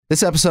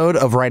This episode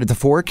of Right at the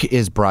Fork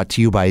is brought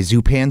to you by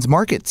Zupan's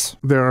Markets.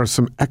 There are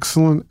some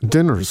excellent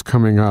dinners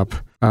coming up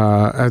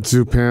at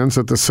Zupan's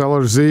at the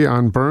Cellar Z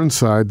on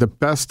Burnside, the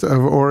Best of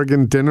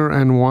Oregon Dinner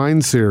and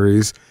Wine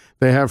Series.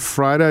 They have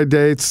Friday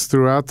dates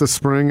throughout the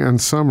spring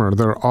and summer.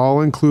 They're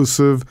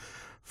all-inclusive,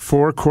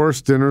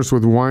 4-course dinners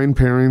with wine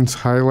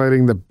pairings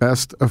highlighting the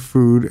best of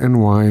food and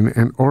wine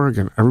in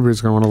Oregon. Everybody's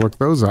going to want to look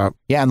those up.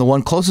 Yeah, and the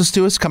one closest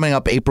to us coming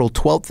up April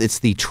 12th, it's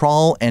the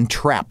Trawl and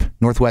Trap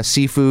Northwest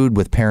Seafood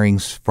with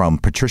pairings from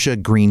Patricia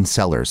Green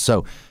Cellars.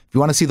 So if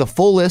you want to see the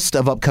full list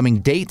of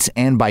upcoming dates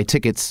and buy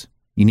tickets,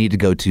 you need to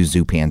go to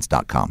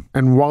zupans.com.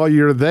 And while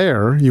you're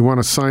there, you want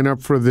to sign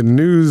up for the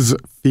news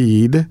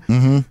feed.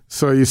 Mm-hmm.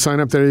 So you sign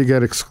up there, you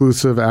get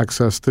exclusive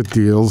access to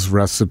deals,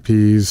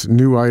 recipes,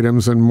 new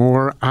items, and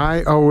more.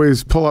 I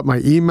always pull up my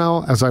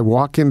email as I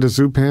walk into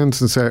Zupans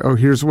and say, "Oh,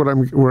 here's what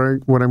I'm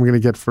going to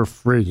get for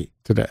free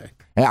today."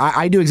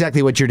 I do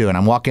exactly what you're doing.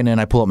 I'm walking in,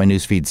 I pull up my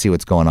news feed, see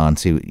what's going on,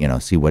 see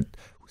what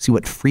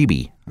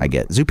freebie I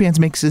get. Zupans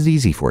makes it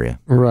easy for you.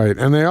 Right,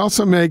 and they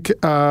also make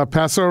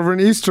Passover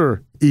and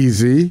Easter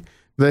easy.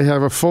 They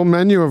have a full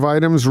menu of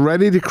items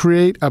ready to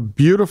create a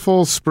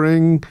beautiful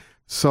spring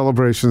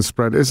celebration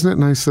spread. Isn't it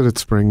nice that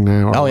it's spring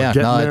now? Oh, yeah.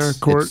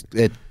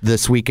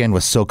 This weekend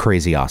was so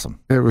crazy awesome.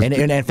 And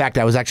in fact,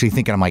 I was actually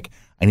thinking, I'm like,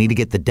 I need to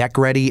get the deck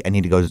ready. I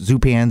need to go to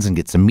Zupan's and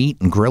get some meat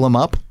and grill them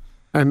up.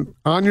 And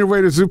on your way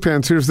to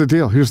Zupan's, here's the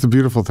deal. Here's the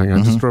beautiful thing.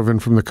 I just drove in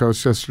from the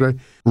coast yesterday.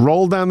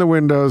 Roll down the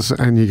windows,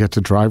 and you get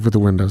to drive with the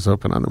windows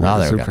open on the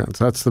way to Zupan's.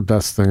 That's the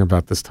best thing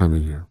about this time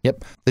of year.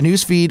 Yep. The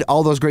news feed,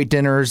 all those great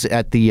dinners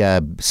at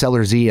the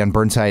Cellar Z on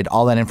Burnside,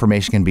 all that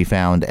information can be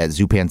found at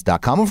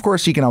zupans.com. Of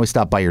course, you can always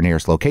stop by your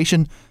nearest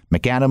location,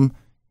 McAdam,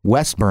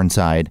 West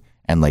Burnside,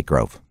 and Lake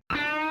Grove.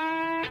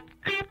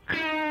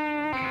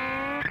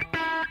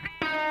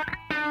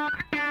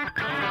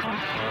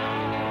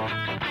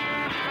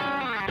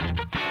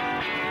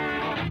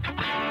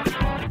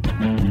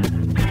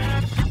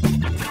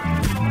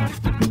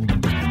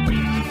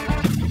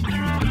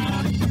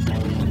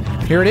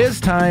 Here it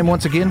is, time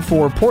once again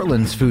for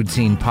Portland's Food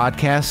Scene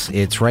Podcast.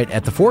 It's Right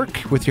at the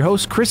Fork with your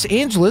host, Chris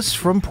Angeles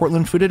from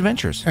Portland Food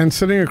Adventures. And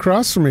sitting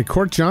across from me,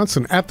 Court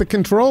Johnson at the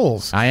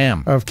controls. I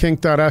am. Of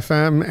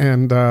Kink.fm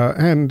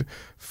and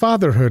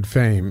fatherhood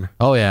fame.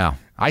 Oh, yeah.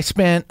 I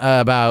spent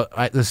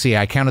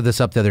I counted this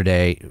up the other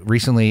day,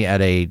 recently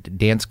at a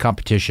dance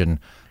competition,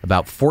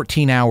 about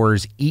 14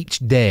 hours each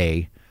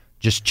day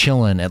just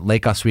chilling at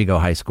Lake Oswego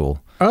High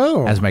School.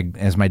 Oh,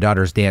 as my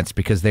daughters danced,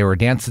 because they were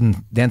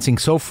dancing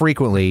so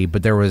frequently,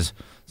 but there was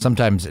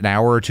sometimes an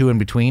hour or two in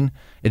between.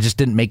 It just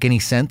didn't make any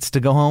sense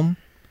to go home,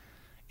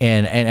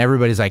 and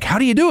everybody's like, "How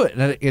do you do it?"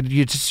 And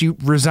you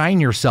resign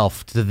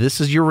yourself to this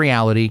is your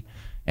reality,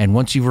 and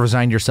once you've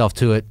resigned yourself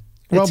to it,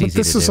 well, but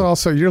this is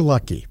also, you're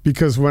lucky,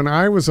 because when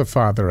I was a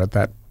father at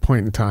that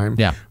point in time,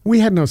 we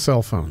had no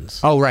cell phones.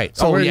 Oh, right.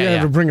 So you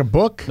had to bring a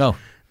book. No.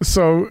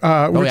 So,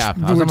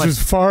 which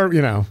is far,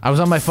 I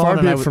was on my phone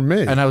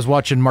and I was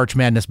watching March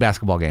Madness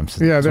basketball games.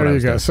 Yeah, there you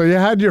go. So you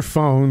had your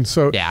phone.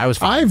 So yeah, I was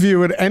fine. I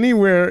view it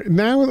anywhere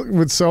now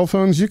with cell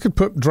phones. You could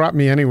drop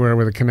me anywhere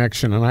with a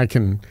connection, and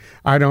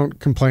I don't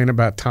complain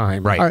about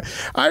time. Right.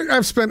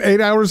 I've spent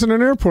 8 hours in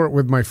an airport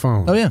with my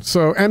phone. Oh yeah.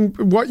 So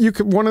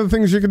one of the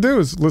things you could do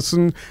is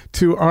listen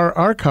to our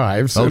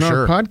archives and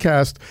our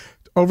podcast,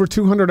 over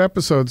 200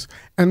 episodes.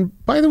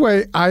 And by the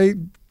way, I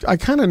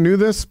kind of knew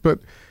this, but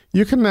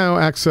you can now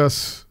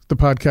access the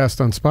podcast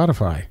on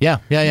Spotify. Yeah.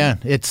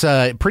 It's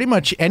pretty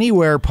much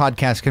anywhere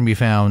podcasts can be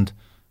found.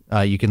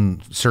 You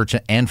can search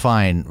and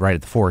find Right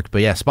at the Fork.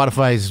 But yeah,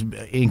 Spotify is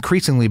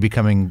increasingly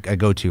becoming a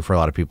go-to for a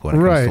lot of people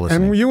when it comes to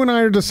listening. And you and I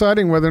are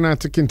deciding whether or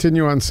not to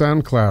continue on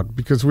SoundCloud,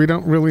 because we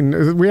don't really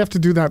know. We have to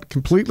do that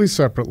completely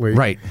separately.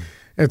 Right.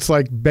 It's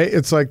like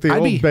the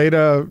old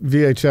beta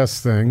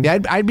VHS thing. Yeah,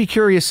 I'd be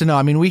curious to know.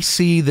 I mean, we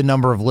see the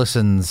number of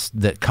listens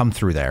that come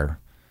through there.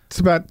 It's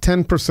about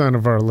 10%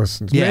 of our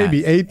listens. Yeah.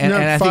 Maybe 5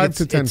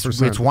 to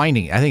 10%. It's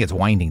winding. I think it's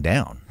winding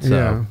down.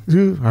 So.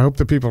 Yeah. I hope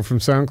the people from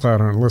SoundCloud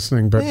aren't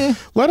listening, but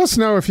let us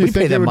know if you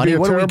think it would be a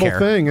terrible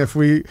thing if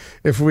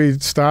we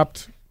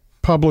stopped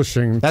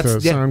publishing to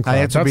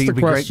SoundCloud. That's the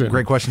question.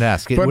 Great question to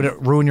ask. Would it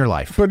ruin your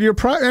life? But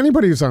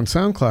anybody who's on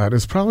SoundCloud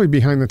is probably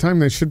behind the time.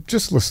 They should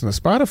just listen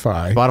to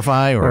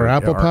Spotify or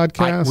Apple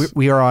Podcasts.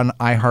 We are on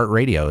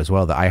iHeartRadio as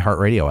well, the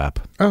iHeartRadio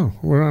app. Oh,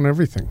 we're on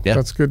everything. Yep.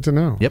 That's good to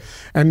know. Yep.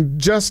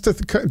 And just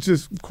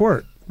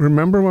Court,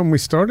 remember when we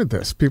started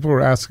this, people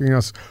were asking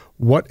us,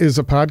 what is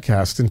a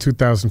podcast in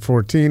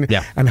 2014?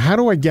 Yeah. And how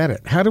do I get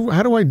it? How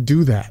do I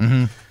do that?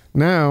 Mm-hmm.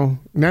 Now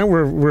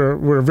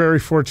we're very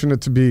fortunate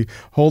to be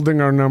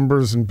holding our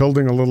numbers and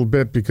building a little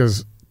bit,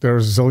 because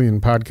there's a zillion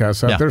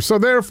podcasts out there. So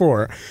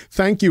therefore,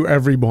 thank you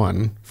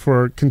everyone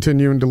for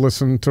continuing to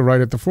listen to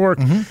Right at the Fork,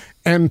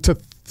 and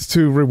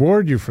to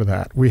reward you for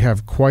that, we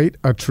have quite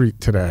a treat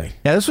today.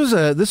 Yeah, this was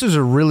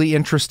a really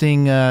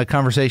interesting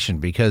conversation,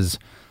 because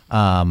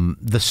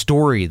the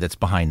story that's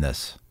behind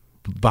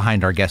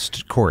our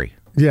guest Cory.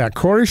 Yeah,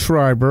 Cory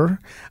Schreiber.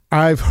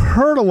 I had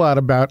heard a lot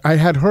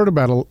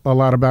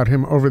about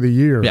him over the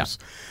years.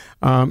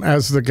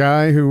 as the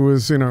guy who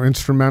was,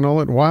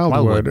 instrumental at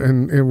Wildwood.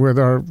 And with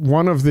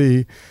one of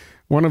the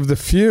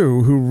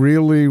few who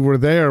really were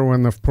there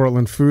when the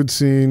Portland food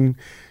scene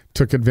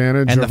took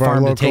advantage of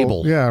our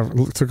local,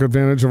 took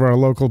advantage of our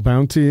local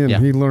bounty, and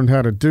he learned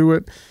how to do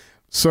it.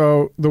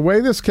 So the way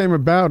this came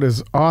about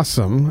is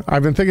awesome.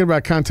 I've been thinking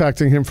about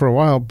contacting him for a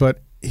while,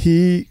 but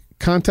he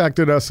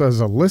contacted us as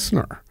a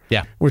listener,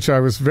 which I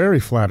was very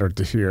flattered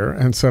to hear,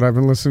 and said, I've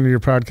been listening to your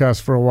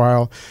podcast for a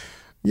while.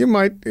 You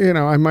might,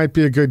 I might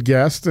be a good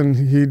guest. And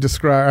he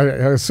described,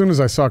 as soon as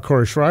I saw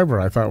Cory Schreiber,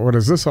 I thought, what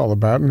is this all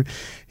about? And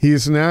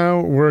he's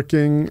now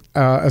working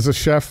as a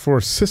chef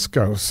for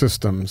Cisco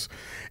Systems,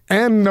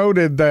 and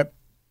noted that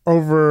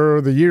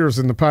over the years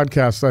in the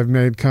podcast, I've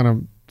made kind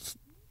of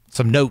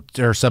some notes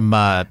or some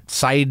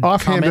side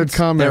offhanded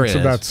comments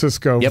about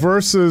Cisco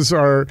versus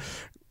our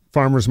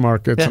farmers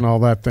markets and all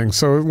that thing.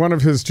 So one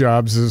of his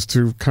jobs is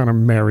to kind of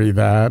marry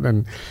that,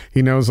 and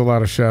he knows a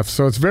lot of chefs.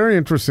 So it's very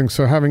interesting.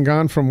 So having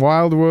gone from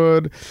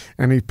Wildwood,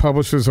 and he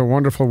publishes a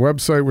wonderful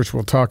website, which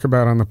we'll talk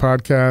about on the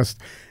podcast,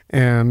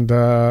 and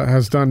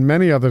has done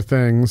many other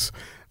things,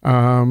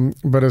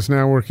 but is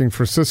now working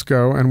for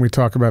Cisco, and we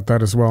talk about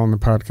that as well in the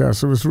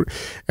podcast. It was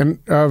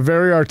a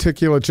very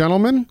articulate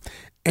gentleman.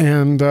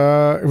 And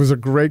it was a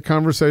great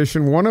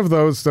conversation. One of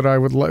those that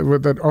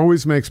that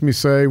always makes me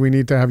say, we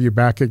need to have you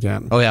back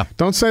again. Oh, yeah.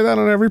 Don't say that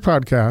on every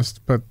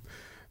podcast, but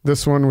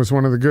this one was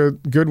one of the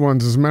good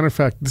ones. As a matter of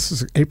fact,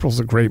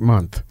 April's a great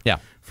month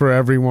for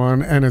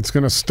everyone. And it's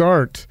going to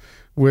start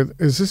with,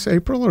 is this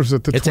April or is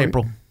it It's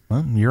April.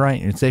 Well, you're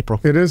right. It's April.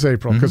 It is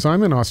April, because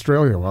I'm in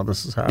Australia while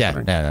this is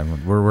happening. Yeah.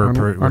 We're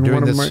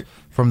doing this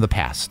from the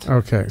past.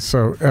 Okay,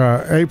 so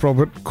April.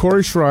 But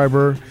Cory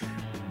Schreiber,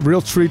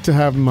 real treat to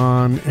have him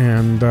on,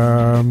 and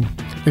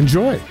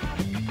enjoy.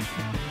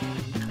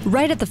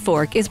 Right at the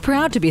Fork is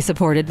proud to be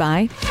supported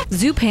by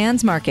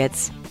Zupan's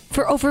Markets.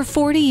 For over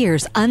 40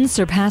 years,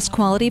 unsurpassed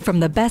quality from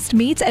the best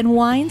meats and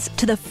wines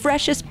to the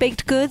freshest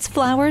baked goods,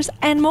 flowers,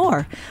 and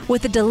more,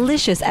 with a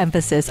delicious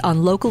emphasis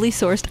on locally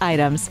sourced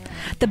items.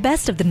 The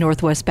best of the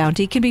Northwest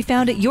Bounty can be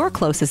found at your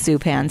closest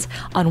Zupan's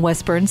on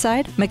West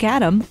Burnside,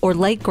 Macadam, or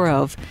Lake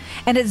Grove.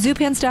 And at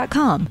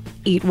Zupans.com.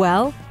 Eat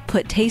well,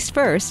 put taste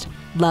first,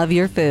 love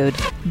your food.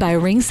 By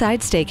Ringside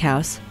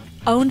Steakhouse.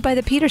 Owned by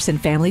the Peterson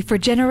family for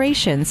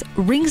generations,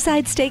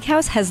 Ringside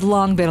Steakhouse has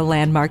long been a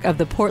landmark of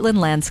the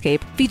Portland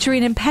landscape,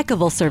 featuring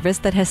impeccable service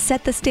that has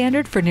set the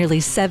standard for nearly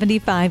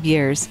 75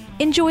 years.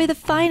 Enjoy the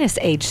finest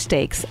aged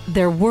steaks,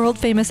 their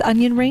world-famous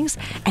onion rings,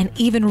 and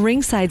even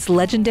Ringside's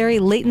legendary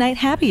late-night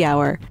happy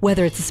hour.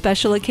 Whether it's a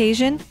special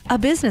occasion, a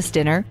business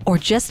dinner, or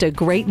just a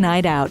great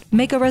night out,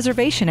 make a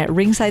reservation at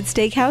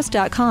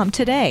ringsidesteakhouse.com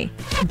today.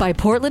 By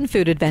Portland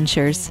Food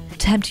Adventures.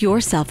 Tempt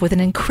yourself with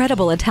an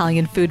incredible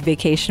Italian food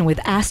vacation with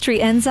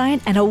Astri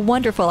Enzyme and a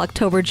wonderful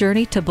October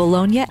journey to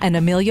Bologna and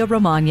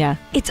Emilia-Romagna.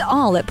 It's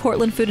all at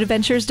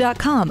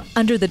portlandfoodadventures.com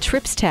under the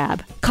Trips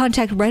tab.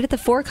 Contact Right at the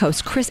Fork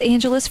host Chris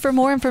Angeles for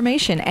more information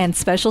and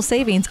special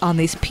savings on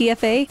these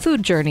PFA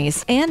food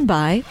journeys. And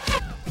by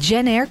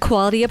Genair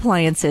Quality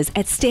Appliances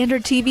at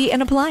Standard TV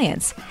and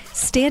Appliance.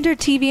 Standard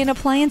TV and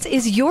Appliance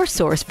is your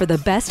source for the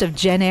best of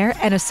Genair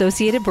and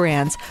associated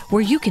brands,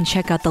 where you can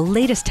check out the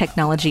latest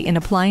technology in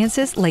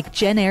appliances like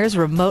Genair's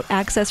remote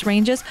access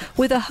ranges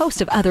with a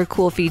host of other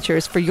cool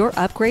features for your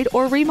upgrade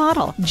or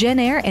remodel.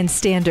 Genair and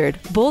Standard,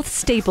 both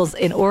staples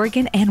in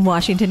Oregon and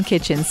Washington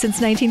kitchens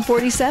since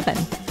 1947.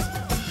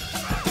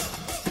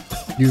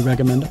 Do you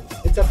recommend it?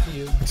 It's up to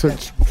you. So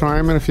try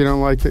them, and if you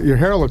don't like it, your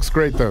hair looks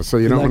great though, so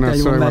you don't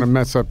necessarily want to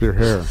mess up your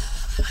hair.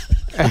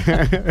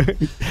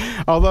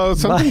 Although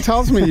something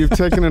tells me you've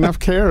taken enough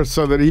care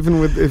so that even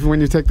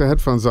when you take the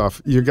headphones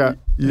off,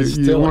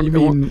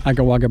 I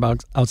can walk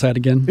about outside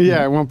again?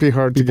 Yeah, it won't be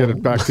hard to get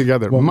it back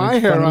together. My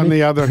hair, on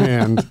the other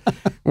hand,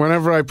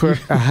 whenever I put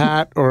a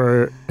hat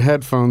or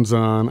headphones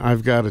on,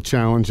 I've got a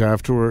challenge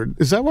afterward.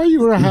 Is that why you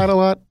wear a hat a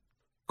lot,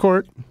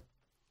 Court?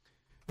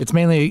 It's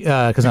mainly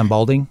because I'm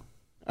balding.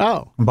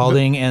 Oh, I'm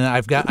balding, and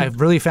I've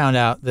really found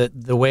out that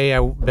the way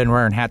I've been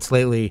wearing hats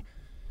lately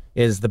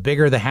is the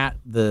bigger the hat,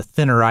 the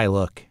thinner I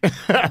look.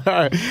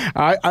 I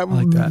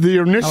like that. The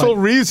initial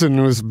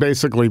reason was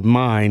basically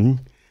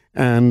mine,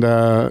 and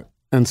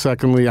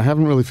secondly, I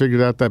haven't really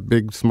figured out that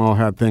big small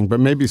hat thing,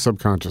 but maybe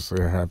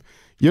subconsciously I have.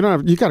 You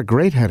got a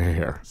great head of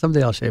hair.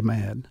 Someday I'll shave my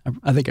head.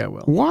 I think I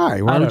will.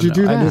 Why? Why would you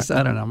do that?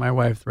 I don't know. My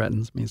wife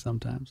threatens me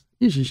sometimes.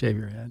 You should shave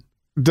your head.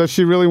 Does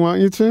she really want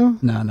you to?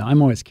 No.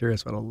 I'm always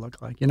curious what it'll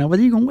look like. But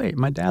you can wait.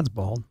 My dad's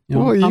bald.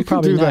 Well, you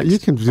can do that. You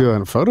can do that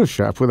in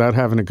Photoshop without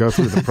having to go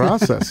through the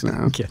process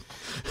now.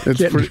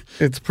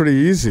 It's pretty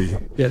easy.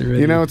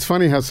 It's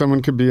funny how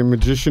someone could be a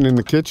magician in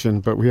the kitchen,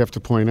 but we have to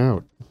point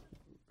out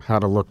how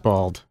to look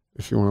bald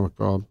if you want to look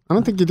bald. I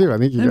don't think you do. I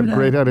think you got a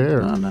great head of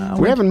hair. No,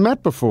 we haven't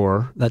met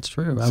before. That's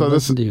true. I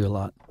listen to you a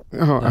lot.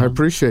 Oh, I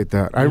appreciate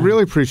that. Yeah. I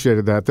really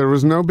appreciated that. There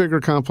was no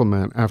bigger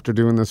compliment after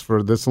doing this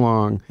for this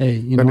long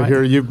than to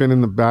hear you've been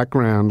in the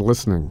background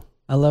listening.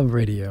 I love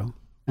radio,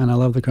 and I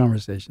love the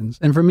conversations.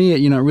 And for me,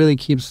 it really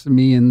keeps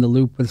me in the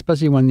loop,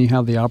 especially when you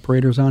have the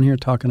operators on here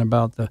talking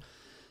about the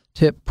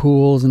tip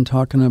pools and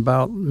talking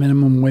about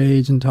minimum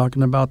wage and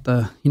talking about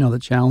the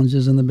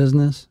challenges in the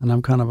business. And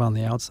I'm kind of on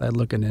the outside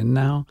looking in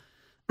now.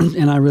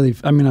 And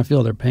I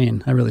feel their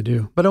pain. I really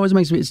do. But it always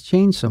makes me, it's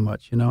changed so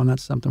much, and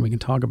that's something we can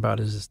talk about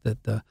is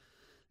that the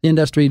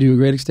industry to a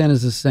great extent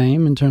is the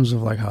same in terms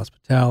of like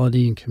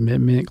hospitality and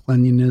commitment,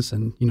 cleanliness,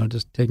 and,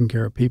 just taking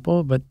care of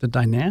people. But the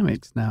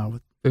dynamics now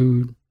with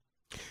food.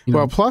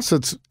 Well, plus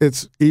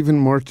it's even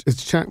more,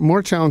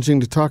 more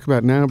challenging to talk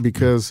about now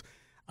because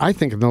I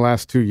think in the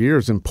last 2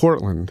 years in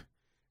Portland,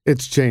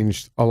 it's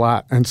changed a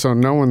lot. And so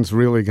no one's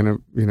really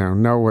going to,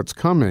 know what's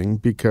coming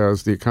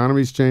because the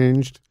economy's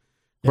changed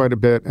quite a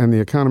bit, and the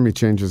economy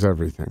changes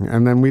everything.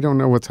 And then we don't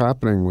know what's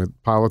happening with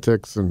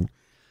politics and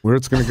where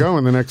it's going to go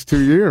in the next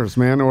 2 years,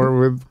 man, or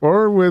with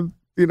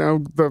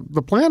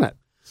the planet.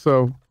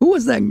 So who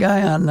was that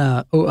guy on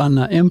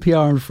NPR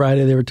on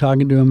Friday? They were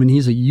talking to him, and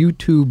he's a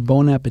YouTube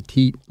Bon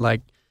Appetit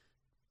like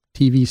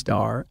TV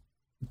star,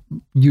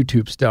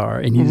 YouTube star,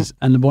 and he's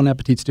on the Bon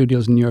Appetit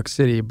studios in New York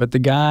City. But the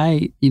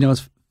guy,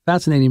 is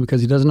fascinating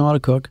because he doesn't know how to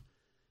cook.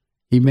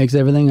 He makes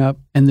everything up.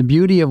 And the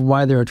beauty of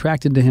why they're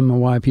attracted to him and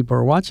why people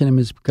are watching him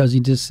is because he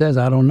just says,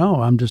 I don't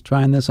know. I'm just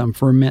trying this. I'm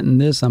fermenting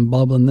this. I'm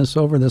bubbling this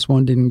over. This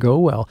one didn't go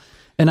well.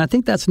 And I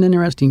think that's an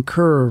interesting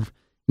curve,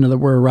 that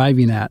we're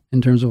arriving at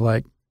in terms of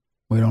like,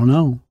 we don't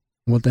know.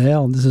 What the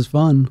hell? This is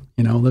fun.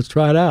 Let's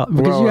try it out.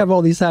 Because you have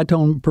all these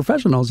high-tone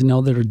professionals,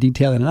 that are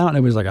detailing it out. And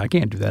everybody's like, I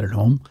can't do that at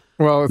home.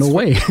 Well, no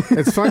way.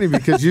 It's funny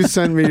because you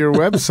send me your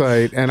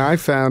website and I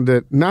found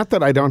it, not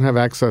that I don't have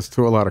access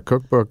to a lot of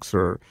cookbooks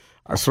or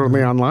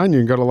certainly online, you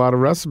can get a lot of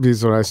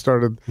recipes. And I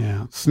started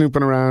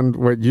snooping around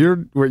what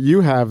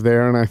you have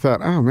there, and I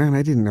thought, oh man,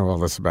 I didn't know all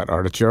this about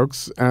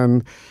artichokes.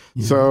 And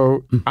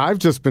so I've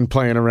just been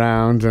playing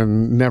around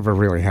and never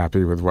really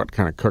happy with what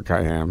kind of cook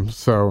I am.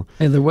 So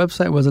the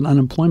website was an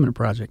unemployment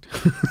project.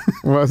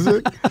 Was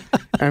it?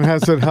 And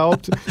has it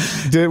helped?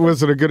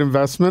 Was it a good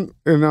investment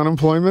in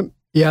unemployment?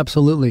 Yeah,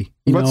 absolutely.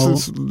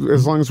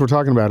 As long as we're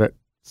talking about it,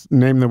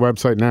 name the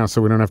website now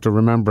so we don't have to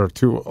remember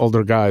two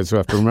older guys who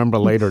have to remember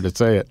later to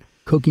say it.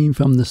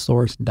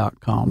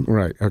 cookingfromthesource.com.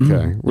 Right.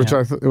 Okay. Which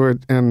I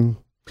and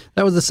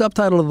that was the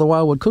subtitle of the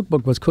Wildwood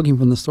Cookbook was Cooking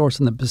from the Source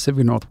in the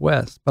Pacific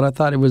Northwest. But I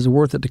thought it was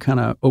worth it to kind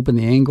of open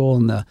the angle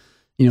and the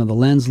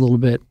lens a little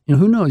bit.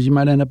 Who knows? You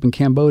might end up in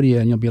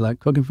Cambodia and you'll be like,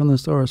 cooking from the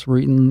source. We're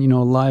eating,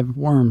 live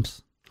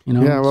worms.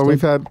 Yeah. Well,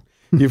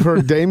 you've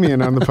heard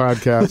Damien on the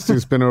podcast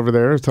who's been over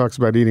there, who talks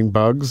about eating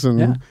bugs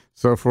and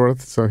so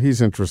forth. So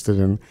he's interested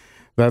in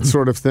that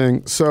sort of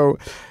thing. So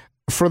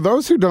for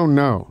those who don't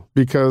know,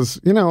 because,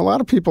 a lot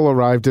of people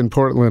arrived in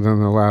Portland in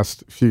the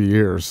last few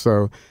years.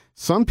 So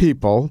some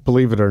people,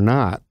 believe it or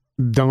not,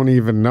 don't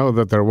even know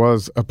that there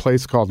was a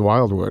place called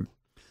Wildwood,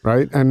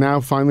 right? And now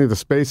finally the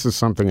space is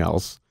something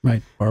else.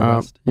 Right.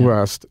 Bar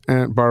West.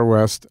 And Bar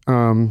West.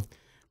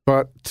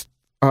 But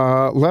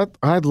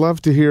I'd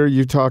love to hear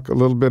you talk a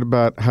little bit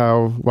about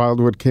how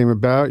Wildwood came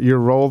about, your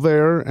role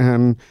there,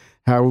 and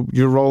how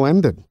your role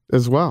ended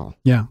as well.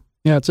 Yeah.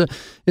 Yeah,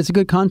 it's a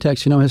good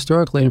context,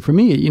 historically. And for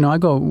me, I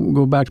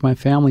go back to my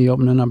family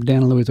opening up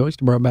Dan and Louie's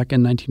Oyster Bar back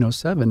in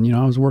 1907.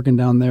 I was working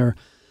down there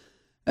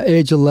at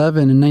age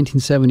 11 in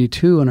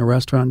 1972 in a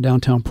restaurant in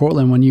downtown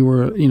Portland when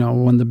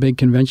when the big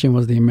convention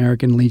was the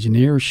American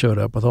Legionnaires showed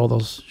up with all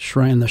those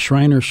the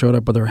Shriners showed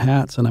up with their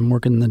hats, and I'm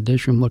working in the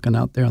dish room looking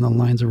out there on the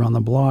lines around the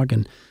block,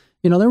 and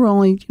there were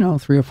only,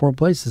 3 or 4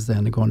 places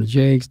then. They're going to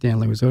Jake's, Dan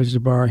Louie's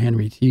Oyster Bar,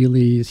 Henry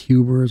Thiele's,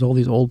 Huber's, all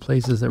these old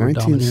places that were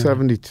dominating.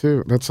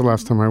 1972. That's the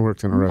last time I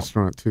worked in a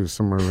restaurant, too,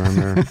 somewhere around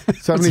there.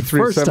 73, the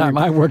first time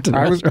I worked in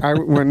a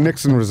restaurant. When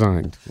Nixon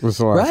resigned was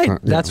the last time. Right.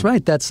 That's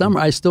right. That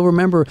summer. I still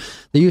remember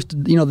they used to,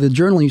 the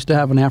Journal used to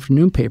have an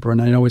afternoon paper, and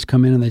I'd always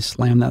come in and they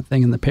slam that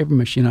thing in the paper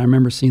machine. I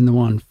remember seeing the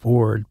one,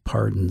 Ford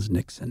pardons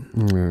Nixon.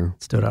 Yeah.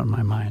 It stood out in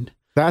my mind.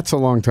 That's a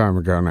long time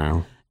ago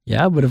now.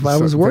 Yeah, but if I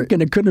was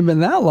working, it couldn't have been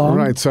that long.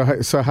 Right.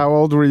 So how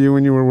old were you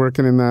when you were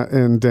working in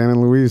Dan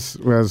and Louise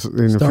as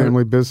in the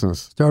family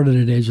business? Started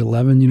at age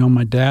 11.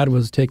 My dad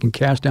was taking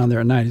cash down there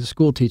at night. He's a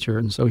school teacher,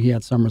 and so he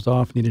had summers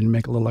off, and he didn't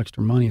make a little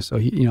extra money. So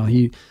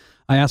I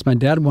asked my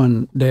dad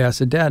one day. I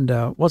said, Dad,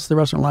 what's the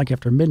restaurant like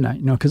after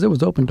midnight? Because it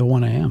was open till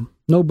 1 a.m.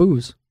 No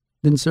booze.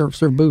 Didn't serve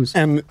booze.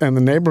 And the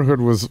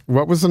neighborhood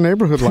what was the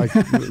neighborhood like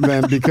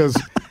then? Because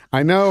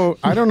I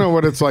don't know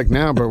what it's like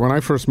now, but when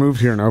I first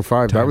moved here in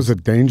 2005, that was a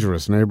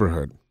dangerous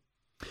neighborhood.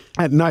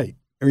 At night,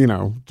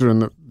 during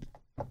the...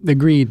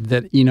 Agreed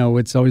that,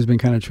 it's always been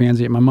kind of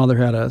transient. My mother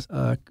had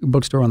a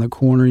bookstore on the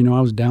corner.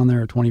 I was down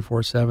there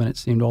 24/7. It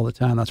seemed all the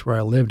time. That's where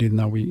I lived, even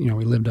though we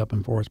lived up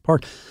in Forest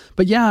Park.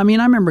 But yeah, I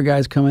remember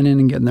guys coming in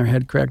and getting their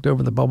head cracked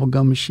over the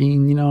bubblegum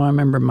machine. I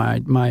remember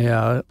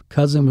my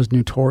cousin was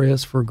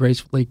notorious for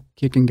gracefully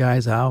kicking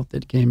guys out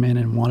that came in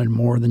and wanted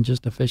more than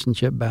just a fish and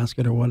chip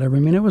basket or whatever.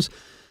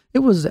 It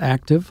was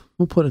active.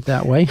 We'll put it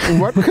that way.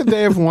 What could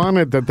they have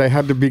wanted that they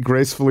had to be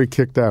gracefully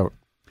kicked out?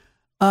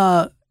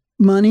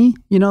 Money,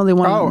 they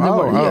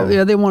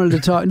wanted. They wanted to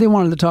talk. They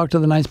wanted to talk to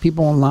the nice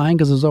people in line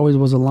because there always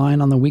was a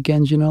line on the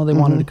weekends. They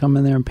wanted to come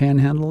in there and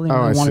panhandle. They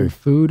wanted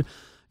food.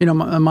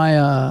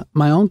 My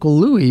uncle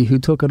Louis, who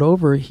took it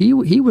over, he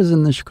was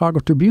in the Chicago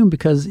Tribune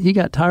because he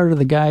got tired of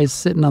the guys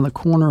sitting on the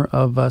corner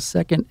of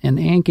 2nd and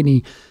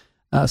Ankeny.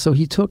 So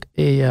he took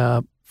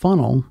a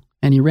funnel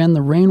and he ran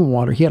the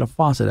rainwater. He had a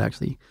faucet,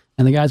 actually.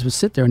 And the guys would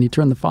sit there and he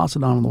turned the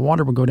faucet on and the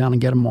water would go down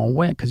and get them all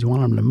wet because he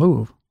wanted them to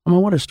move. I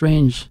mean, what a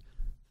strange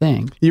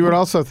thing. You would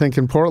also think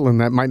in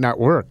Portland that might not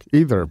work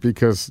either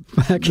because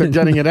they're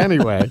getting it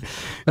anyway.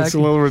 It's a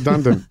little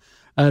redundant.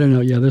 I don't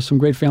know. Yeah, there's some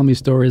great family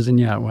stories, and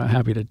yeah, we're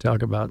happy to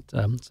talk about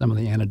some of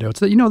the anecdotes.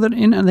 That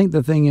and I think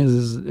the thing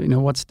is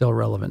what's still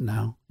relevant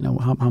now.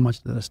 How much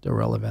of that is still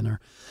relevant, or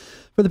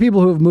for the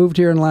people who have moved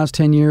here in the last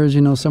 10 years,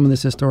 some of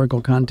this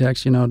historical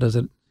context. Does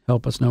it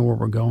help us know where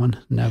we're going,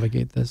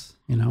 navigate this?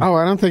 Oh,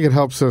 I don't think it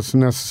helps us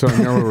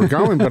necessarily know where we're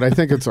going, but I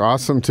think it's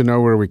awesome to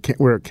know where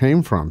it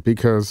came from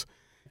because,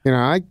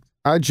 I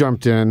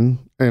jumped in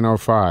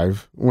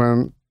 05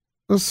 when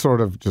it was sort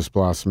of just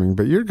blossoming,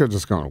 but you're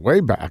just going way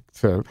back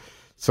to.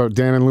 So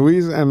Dan and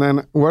Louise, and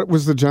then what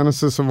was the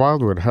genesis of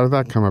Wildwood? How did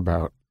that come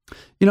about?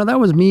 That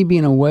was me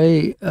being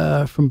away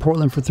from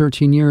Portland for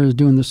 13 years,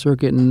 doing the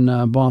circuit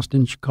in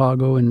Boston,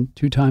 Chicago, and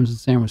 2 times in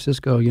San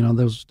Francisco.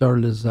 Those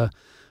started as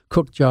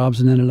cook jobs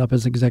and ended up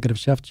as executive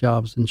chef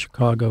jobs in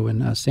Chicago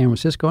and San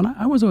Francisco. And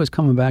I was always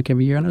coming back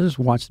every year, and I just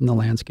watched the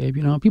landscape.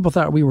 People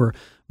thought we were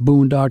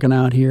boondocking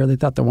out here. They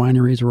thought the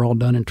wineries were all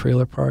done in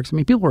trailer parks. I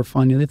mean, people were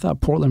funny. They thought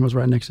Portland was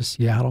right next to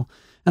Seattle.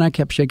 And I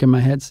kept shaking my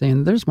head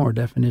saying, there's more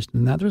definition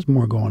than that. There's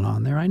more going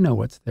on there. I know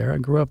what's there. I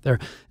grew up there.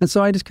 And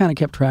so I just kind of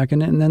kept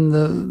tracking it. And then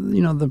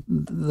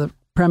the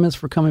premise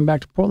for coming back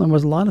to Portland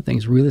was a lot of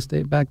things. Real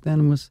estate back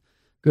then was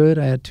good.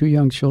 I had 2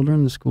 young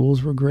children. The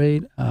schools were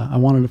great. I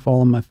wanted to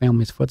follow my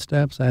family's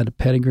footsteps. I had a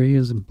pedigree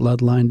as a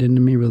bloodlined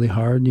into me really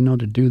hard, to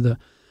do the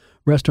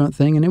restaurant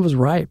thing. And it was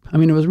ripe. I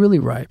mean, it was really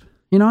ripe.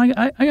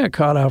 I got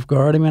caught off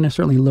guard. I mean, I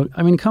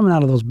certainly coming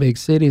out of those big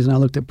cities, and I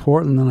looked at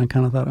Portland, and I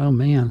kind of thought, oh,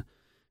 man,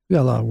 we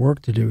got a lot of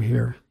work to do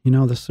here,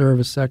 the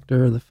service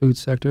sector, the food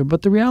sector.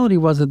 But the reality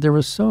was that there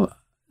were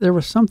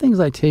some things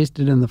I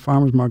tasted in the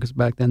farmers markets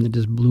back then that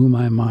just blew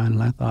my mind.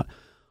 And I thought,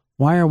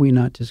 why are we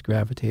not just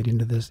gravitating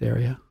to this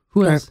area?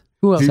 Who else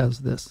has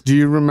this? Do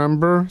you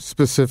remember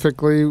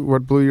specifically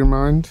what blew your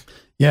mind?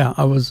 Yeah,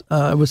 I was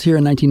here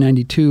in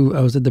 1992.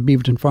 I was at the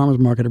Beaverton Farmers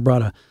Market. I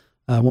brought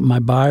my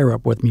buyer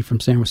up with me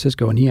from San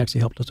Francisco, and he actually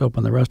helped us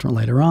open the restaurant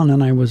later on.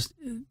 And I was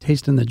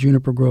tasting the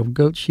Juniper Grove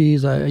goat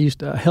cheese. I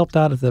helped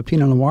out at the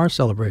Pinot Noir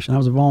celebration. I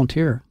was a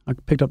volunteer. I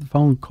picked up the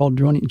phone, called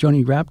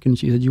Joni Grabkin, and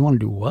she said, "You want to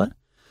do what?" I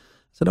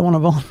said, "I want to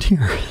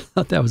volunteer." I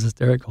thought that was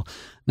hysterical.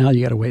 Now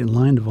you got to wait in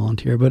line to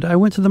volunteer. But I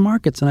went to the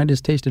markets, and I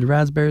just tasted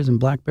raspberries and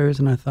blackberries,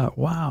 and I thought,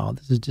 wow,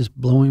 this is just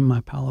blowing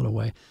my palate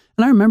away.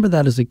 And I remember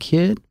that as a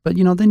kid, but,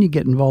 then you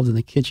get involved in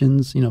the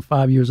kitchens,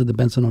 5 years at the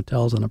Benson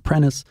Hotel as an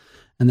apprentice,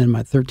 and then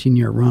my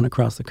 13-year run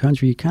across the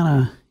country, you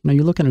kind of,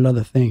 you're looking at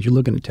other things. You're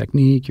looking at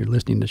technique, you're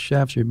listening to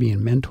chefs, you're being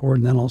mentored,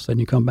 and then all of a sudden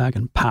you come back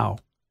and pow,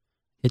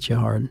 hit you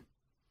hard.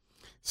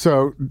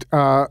 So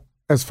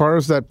as far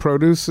as that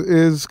produce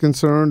is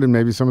concerned and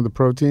maybe some of the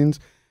proteins,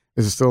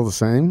 is it still the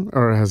same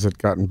or has it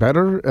gotten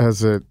better?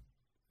 Has it...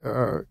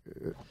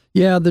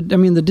 Yeah,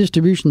 the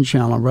distribution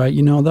channel, right?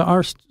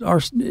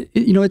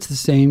 It's the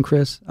same,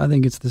 Chris. I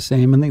think it's the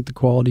same. I think the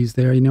quality's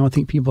there. I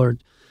think people are,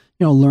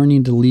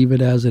 learning to leave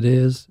it as it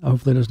is.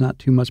 Hopefully there's not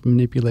too much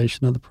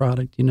manipulation of the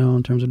product, in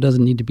terms of it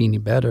doesn't need to be any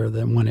better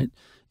than when it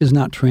is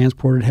not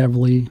transported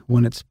heavily,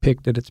 when it's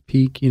picked at its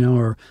peak,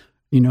 or,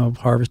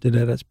 harvested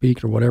at its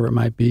peak or whatever it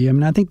might be. I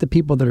mean, I think the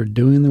people that are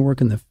doing the work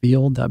in the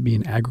field, that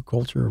being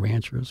agriculture,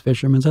 ranchers,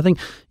 fishermen, I think,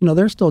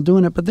 they're still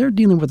doing it, but they're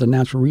dealing with a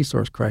natural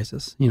resource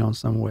crisis, in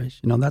some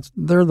ways.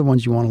 They're the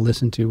ones you want to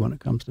listen to when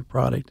it comes to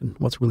product and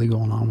what's really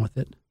going on with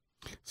it.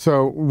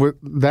 So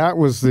that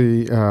was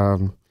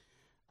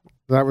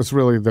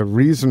really the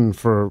reason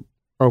for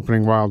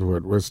opening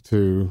Wildwood, was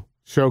to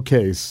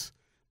showcase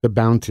the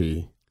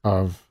bounty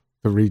of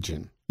the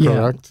region,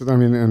 correct? Yeah. I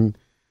mean, and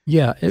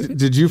yeah.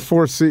 Did you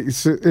foresee?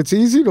 So it's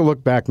easy to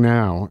look back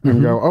now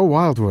and go, "Oh,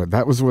 Wildwood,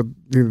 that was what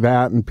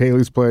that and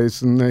Paley's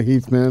Place and the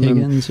Heathman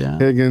and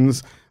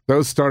Higgins.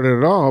 Those started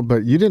it all."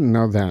 But you didn't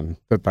know then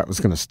that was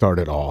going to start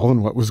it all,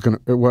 and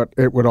what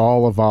it would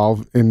all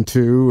evolve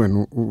into,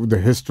 and the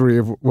history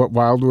of what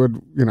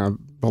Wildwood, the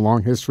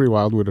long history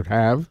Wildwood would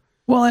have.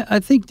 Well, I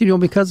think,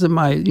 because of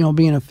my,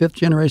 being a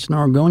 5th-generation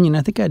Oregonian,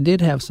 I think I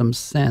did have some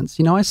sense.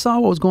 I saw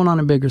what was going on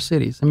in bigger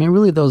cities. I mean,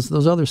 really, those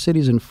other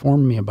cities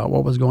informed me about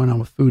what was going on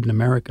with food in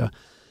America.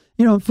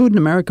 Food in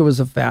America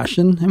was a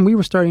fashion, and we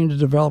were starting to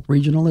develop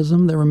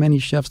regionalism. There were many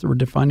chefs that were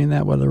defining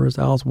that, whether it was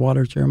Alice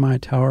Waters, Jeremiah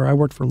Tower. I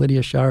worked for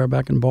Lydia Shire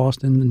back in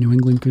Boston, the New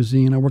England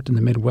cuisine. I worked in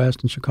the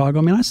Midwest and Chicago.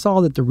 I mean, I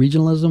saw that the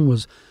regionalism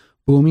was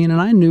booming,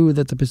 and I knew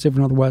that the Pacific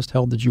Northwest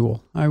held the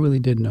jewel. I really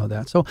did know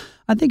that. So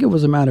I think it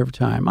was a matter of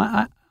time.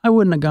 I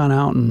wouldn't have gone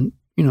out and,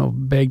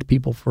 begged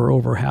people for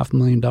over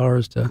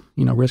 $500,000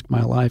 to, risk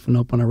my life and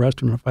open a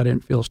restaurant if I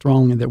didn't feel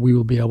strongly that we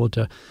will be able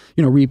to,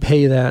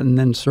 repay that and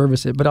then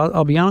service it. But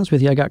I'll be honest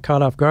with you, I got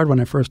caught off guard when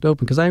I first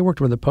opened because I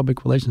worked with a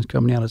public relations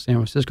company out of San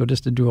Francisco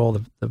just to do all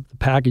the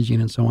packaging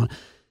and so on.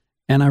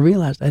 And I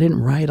realized I didn't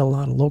write a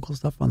lot of local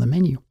stuff on the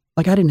menu.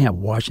 Like I didn't have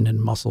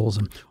Washington mussels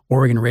and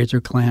Oregon razor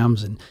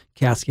clams and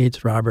Cascade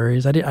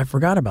strawberries. I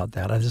forgot about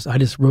that. I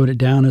just wrote it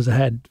down as I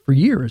had for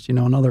years, in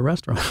other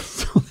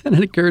restaurants. So then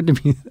it occurred to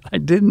me that I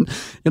didn't.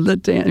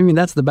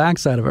 That's the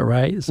backside of it,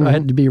 right? So I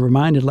had to be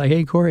reminded, like,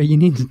 hey, Cory, you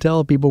need to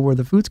tell people where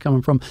the food's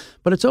coming from.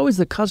 But it's always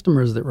the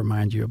customers that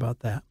remind you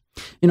about that.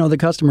 The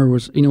customer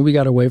was, we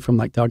got away from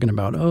like talking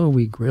about, oh,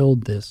 we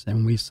grilled this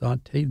and we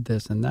sauteed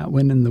this and that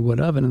went in the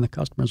wood oven, and the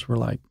customers were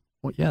like,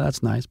 well, yeah,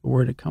 that's nice, but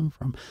where did it come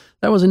from?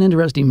 That was an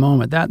interesting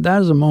moment. That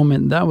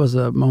was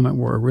a moment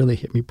where it really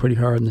hit me pretty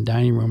hard in the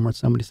dining room, where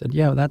somebody said,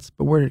 yeah,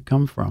 but where did it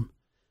come from?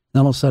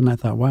 And all of a sudden I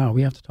thought, wow,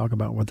 we have to talk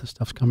about where this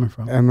stuff's coming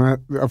from. And that,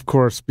 of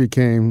course,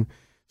 became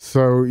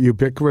so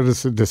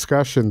ubiquitous a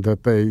discussion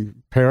that they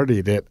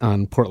parodied it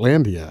on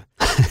Portlandia,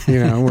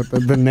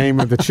 with the name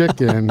of the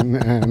chicken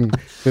and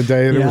the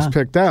day it was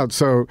picked out.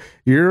 So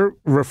you're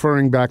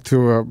referring back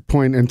to a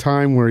point in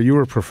time where you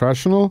were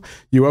professional,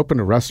 you opened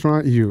a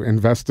restaurant, you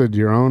invested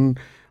your own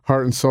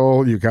heart and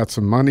soul, you got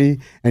some money,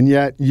 and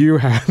yet you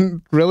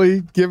hadn't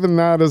really given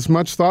that as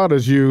much thought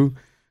as you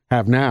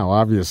have now,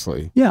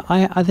 obviously. Yeah,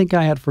 I think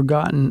I had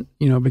forgotten,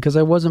 because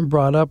I wasn't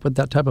brought up with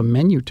that type of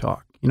menu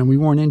talk. We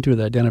weren't into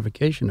the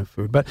identification of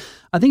food. But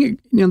I think,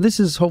 this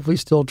is hopefully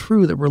still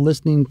true, that we're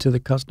listening to the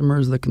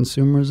customers, the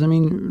consumers.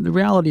 The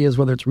reality is,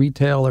 whether it's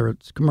retail or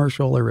it's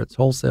commercial or it's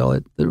wholesale,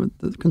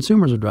 the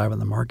consumers are driving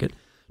the market.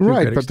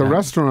 Right, but the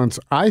restaurants,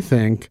 I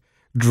think,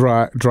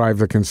 drive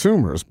the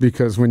consumers,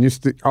 because when you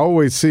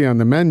always see on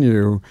the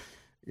menu,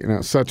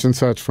 such and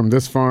such from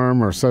this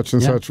farm or such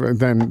and such,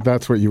 then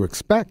that's what you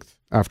expect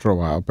after a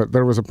while. But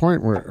there was a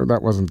point where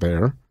that wasn't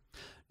there.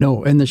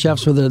 No, and the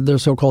chefs are they're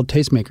so-called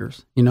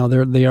tastemakers.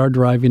 They are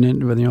driving it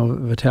with,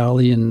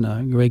 Vitali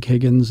and Greg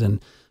Higgins and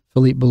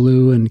Philippe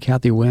Ballou and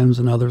Kathy Wims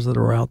and others that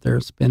were out there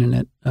spinning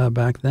it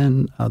back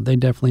then. They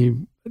definitely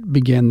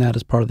began that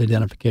as part of the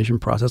identification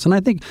process. And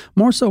I think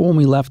more so when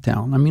we left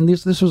town.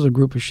 This was a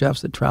group of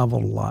chefs that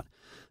traveled a lot,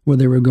 where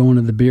they were going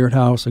to the Beard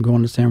House or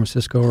going to San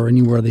Francisco or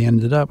anywhere they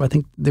ended up. I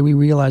think that we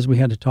realized we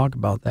had to talk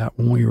about that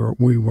when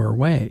we were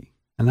away.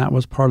 And that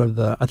was part of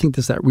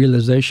that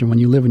realization when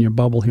you live in your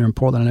bubble here in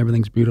Portland and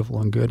everything's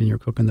beautiful and good and you're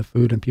cooking the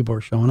food and people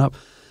are showing up.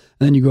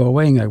 And then you go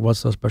away and you're like,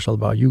 what's so special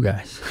about you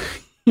guys?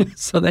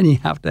 So then you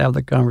have to have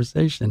the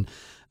conversation.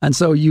 And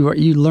so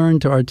you learn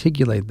to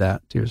articulate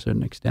that to a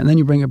certain extent. And then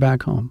you bring it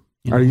back home.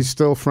 Are you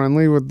still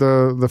friendly with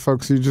the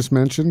folks you just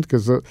mentioned?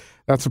 Because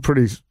that's a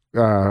pretty...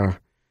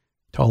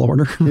 tall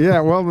order. Yeah,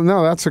 well,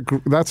 no,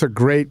 that's a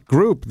great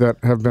group that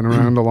have been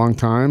around a long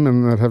time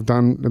and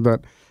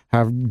that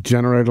have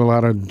generated a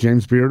lot of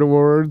James Beard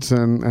Awards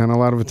and a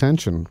lot of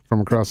attention from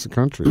across the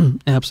country.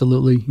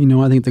 Absolutely.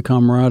 I think the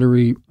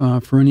camaraderie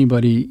for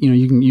anybody,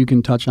 you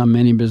can touch on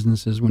many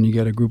businesses when you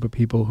get a group of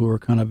people who are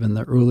kind of in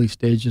the early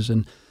stages.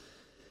 And,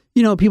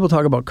 people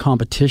talk about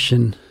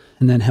competition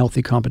and then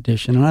healthy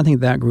competition. And I think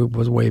that group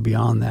was way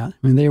beyond that.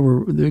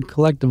 They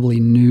collectively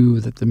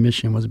knew that the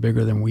mission was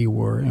bigger than we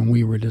were. And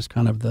we were just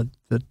kind of the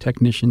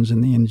technicians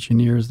and the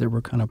engineers that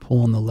were kind of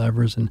pulling the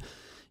levers and,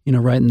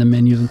 writing the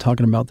menus and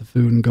talking about the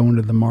food and going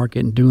to the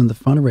market and doing the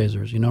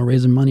fundraisers,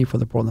 raising money for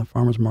the Portland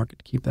Farmers Market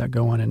to keep that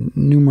going, and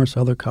numerous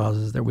other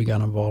causes that we got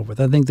involved with.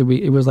 I think that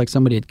it was like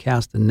somebody had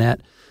cast a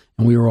net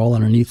and we were all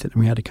underneath it and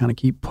we had to kind of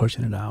keep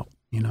pushing it out,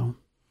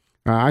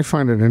 I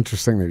find it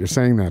interesting that you're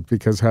saying that,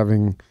 because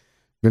having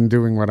been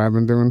doing what I've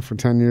been doing for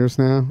 10 years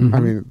now,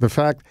 the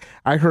fact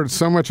I heard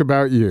so much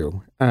about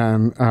you,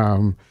 and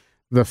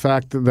the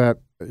fact that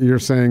you're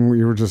saying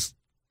you were just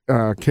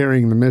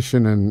carrying the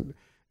mission, and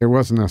it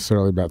wasn't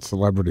necessarily about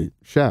celebrity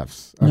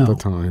chefs at the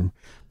time.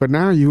 But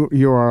now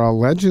you are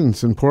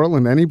legends in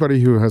Portland.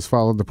 Anybody who has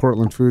followed the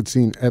Portland food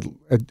scene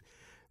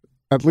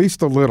at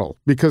least a little,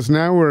 because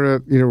now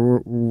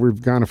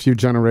we've gone a few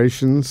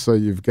generations. So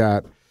you've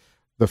got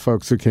the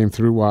folks who came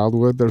through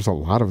Wildwood. There's a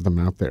lot of them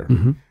out there.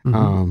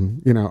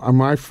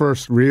 My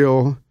first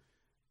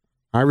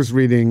I was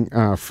reading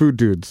Food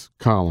Dude's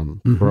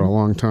column for a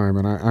long time,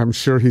 and I'm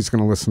sure he's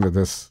going to listen to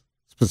this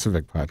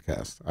specific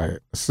podcast, I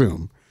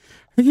assume.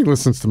 I think he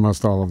listens to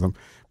most all of them.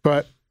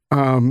 But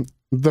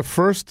the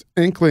first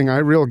inkling I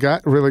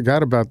really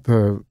got about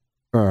the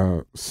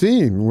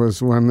scene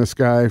was when this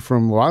guy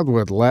from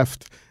Wildwood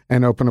left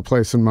and opened a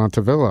place in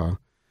Montevilla,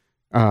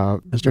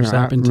 Mr.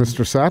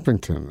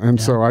 Sappington. And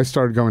so I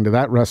started going to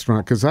that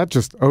restaurant, because that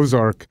just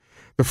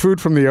the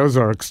food from the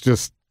Ozarks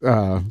just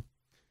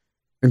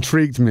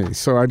intrigued me.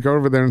 So I'd go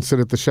over there and sit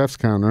at the chef's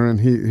counter, and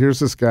here's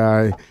this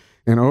guy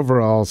in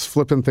overalls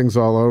flipping things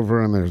all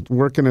over, and they're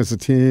working as a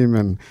team,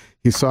 and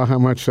he saw how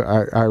much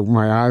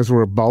my eyes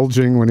were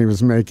bulging when he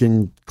was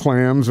making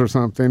clams or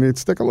something. He'd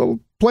stick a little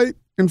plate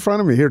in front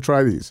of me. Here,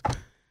 try these.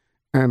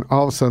 And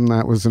all of a sudden,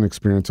 that was an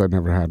experience I'd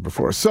never had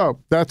before. So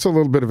that's a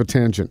little bit of a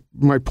tangent.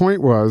 My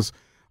point was,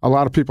 a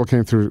lot of people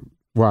came through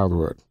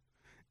Wildwood,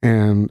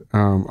 and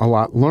a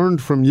lot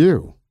learned from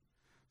you.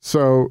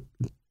 So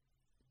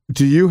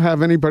do you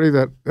have anybody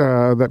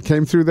that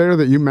came through there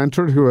that you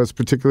mentored who has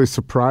particularly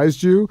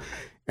surprised you?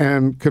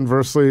 And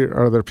conversely,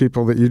 are there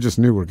people that you just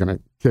knew were going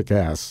to kick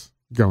ass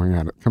coming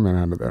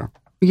out of there.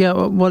 Yeah,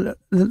 well,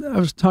 I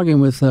was talking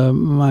with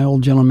my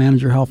old general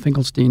manager, Hal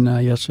Finkelstein,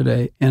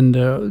 yesterday, and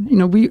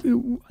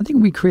I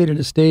think we created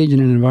a stage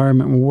and an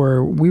environment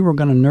where we were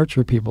going to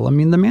nurture people. I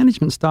mean, the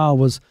management style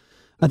was,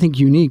 I think,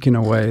 unique in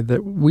a way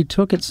that we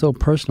took it so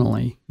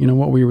personally,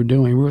 what we were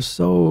doing. We were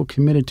so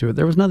committed to it.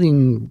 There was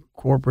nothing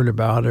corporate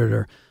about it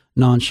or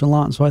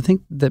nonchalant. So I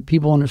think that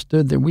people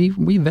understood that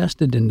we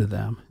vested into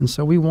them. And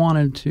so we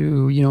wanted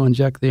to,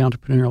 inject the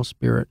entrepreneurial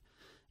spirit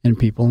in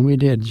people. And we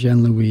did.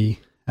 Jen Louis,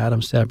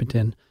 Adam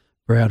Sapitin,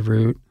 Brad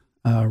Root,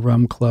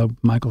 Rum Club,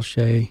 Michael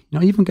Shea,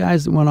 even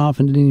guys that went off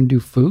and didn't even do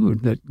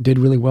food that did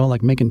really well,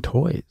 like making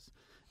toys.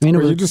 I mean,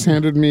 you just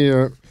handed me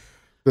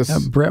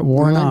this Brett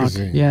Warnock,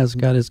 magazine. Yeah, has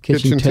got his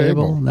kitchen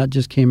table that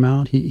just came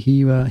out.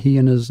 He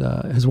and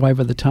his wife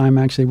at the time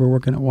actually were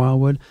working at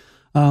Wildwood.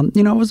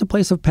 It was a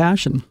place of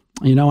passion.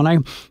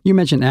 And you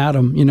mentioned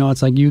Adam.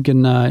 It's like you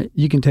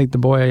can take the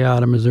boy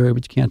out of Missouri,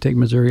 but you can't take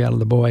Missouri out of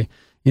the boy.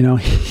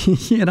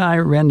 He and I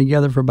ran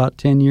together for about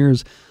 10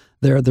 years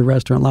there at the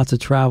restaurant. Lots of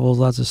travels,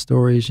 lots of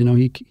stories.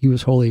 He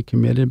was wholly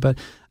committed, but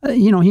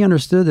he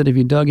understood that if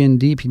he dug in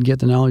deep, he'd get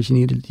the knowledge he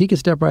needed. He could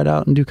step right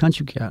out and do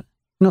Country Cat.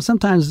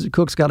 Sometimes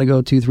cooks got to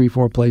go 2, 3,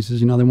 4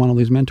 places. They want all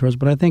these mentors,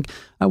 but I think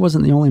I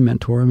wasn't the only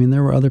mentor. I mean,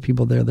 there were other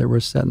people there that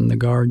were setting the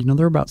guard. There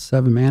were about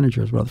 7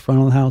 managers, the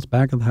front of the house,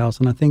 back of the house,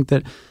 and I think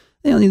that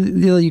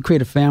you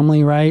create a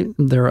family, right?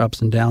 There are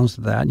ups and downs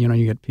to that.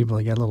 You get people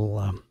that get a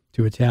little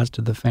too attached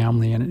to the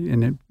family,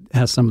 and it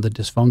has some of the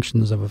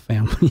dysfunctions of a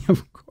family,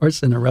 of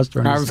course, in a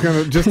restaurant. I was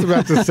just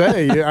about to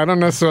say, I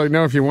don't necessarily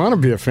know if you want to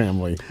be a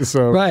family.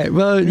 So right.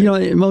 Well,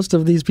 most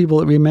of these people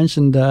that we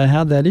mentioned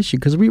had that issue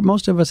because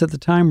most of us at the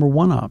time were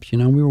one-ops.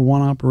 We were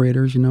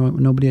one-operators.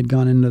 Nobody had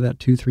gone into that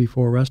 2, 3,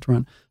 4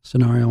 restaurant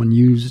scenario and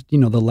used,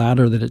 the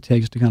ladder that it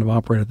takes to kind of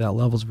operate at that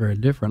level is very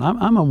different.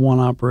 I'm a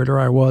one-operator.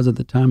 I was at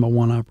the time a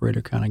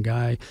one-operator kind of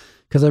guy.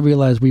 Because I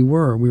realized we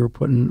were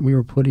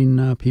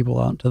putting people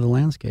out into the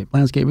landscape.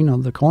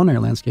 The culinary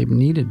landscape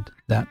needed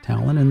that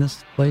talent, and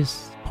this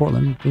place,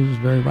 Portland, it was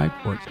very ripe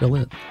for it. Still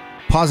is.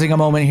 Pausing a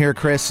moment here,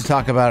 Chris, to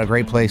talk about a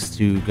great place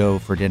to go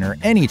for dinner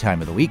any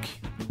time of the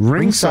week.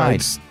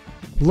 Ringside.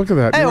 Look at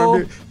that.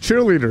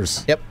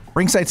 Cheerleaders. Yep.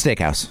 Ringside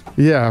Steakhouse.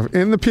 Yeah,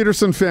 in the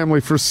Peterson family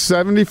for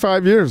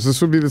 75 years.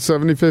 This would be the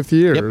 75th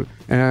year. Yep.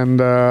 And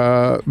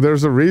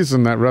there's a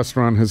reason that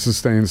restaurant has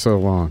sustained so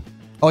long.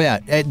 Oh, yeah.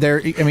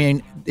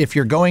 If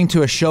you're going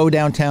to a show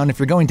downtown, if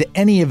you're going to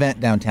any event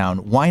downtown,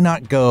 why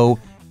not go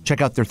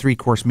check out their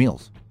 3-course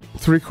meals?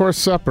 3-course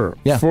supper,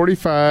 yeah.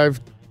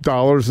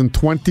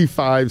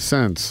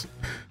 $45.25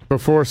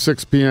 before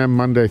 6 p.m.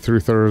 Monday through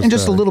Thursday. And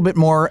just a little bit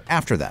more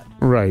after that.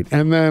 Right.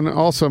 And then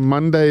also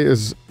Monday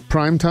is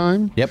prime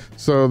time. Yep.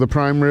 So the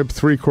prime rib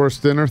 3-course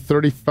dinner,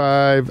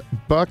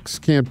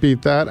 $35. Can't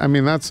beat that. I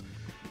mean, that's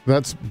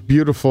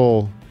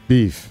beautiful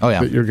beef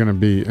that you're going to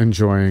be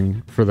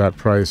enjoying for that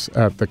price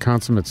at the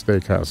Consummate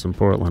Steakhouse in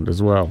Portland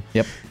as well.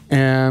 Yep.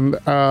 And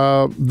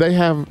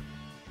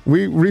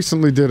we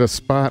recently did a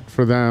spot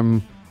for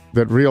them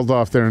that reeled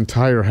off their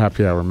entire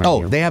happy hour menu.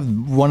 Oh, they have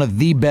one of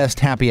the best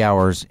happy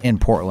hours in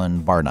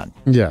Portland, bar none.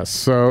 Yes.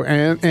 So,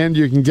 and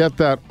you can get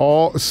that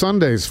all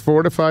Sundays,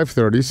 4 to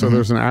 5:30. So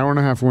there's an hour and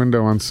a half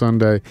window on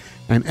Sunday.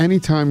 And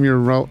anytime you're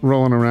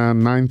rolling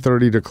around,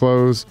 9:30 to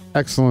close,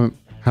 excellent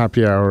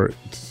happy hour.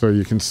 So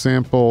you can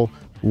sample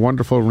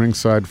wonderful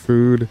Ringside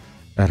food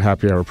at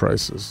happy hour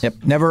prices. Yep.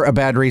 Never a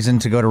bad reason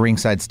to go to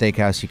Ringside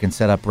Steakhouse. You can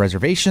set up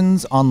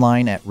reservations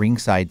online at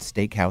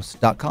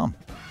ringsidesteakhouse.com.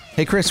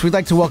 Hey, Chris, we'd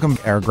like to welcome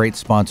our great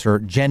sponsor,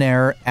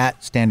 Genair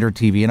at Standard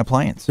TV and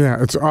Appliance.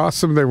 Yeah, it's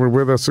awesome. They were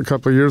with us a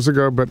couple of years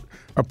ago, but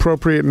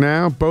appropriate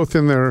now. Both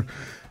started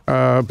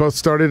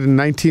in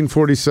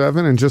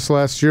 1947, and just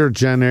last year,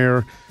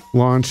 Genair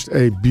launched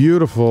a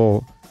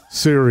beautiful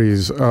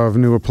series of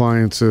new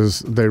appliances.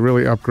 They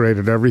really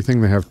upgraded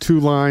everything. They have 2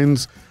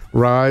 lines,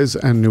 Rise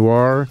and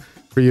Noir,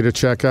 for you to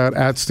check out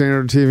at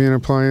Standard TV and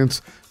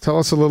Appliance. Tell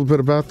us a little bit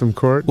about them,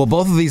 Court. Well,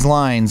 both of these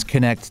lines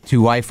connect to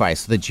Wi-Fi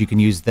so that you can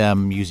use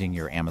them using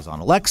your Amazon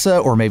Alexa,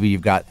 or maybe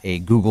you've got a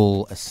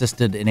Google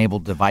Assisted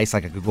enabled device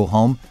like a Google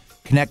Home.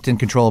 Connect and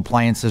control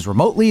appliances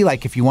remotely.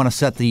 Like if you want to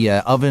set the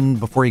oven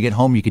before you get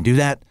home, you can do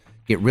that.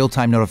 Get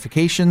real-time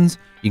notifications.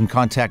 You can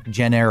contact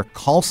Genair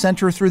call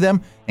center through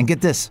them. And get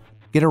this.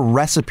 Get a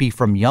recipe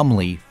from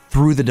Yumly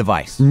through the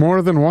device.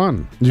 More than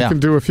one. You can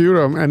do a few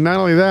of them. And not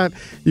only that,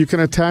 you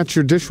can attach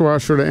your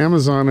dishwasher to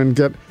Amazon and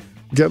get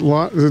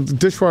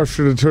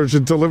dishwasher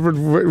detergent delivered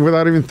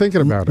without even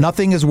thinking about it.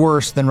 Nothing is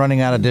worse than running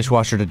out of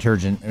dishwasher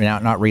detergent and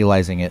not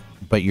realizing it,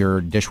 but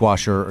your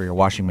dishwasher or your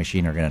washing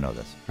machine are going to know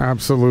this.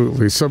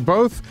 Absolutely. So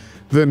both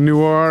the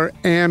Noir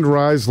and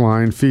Rise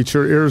line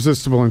feature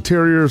irresistible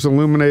interiors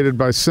illuminated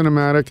by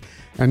cinematic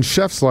and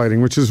chef's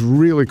lighting, which is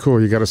really cool.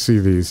 You got to see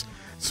these.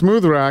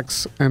 Smooth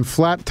racks and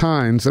flat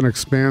tines, an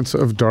expanse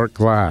of dark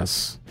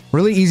glass.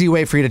 Really easy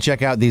way for you to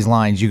check out these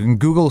lines. You can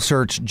Google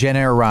search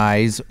Genair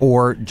Rise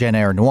or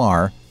Genair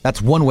Noir. That's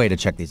one way to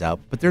check these out,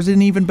 but there's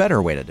an even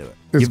better way to do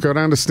it. Go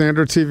down to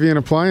Standard TV and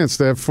Appliance.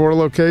 They have 4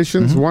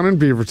 locations, one in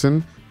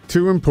Beaverton,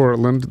 two in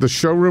Portland. The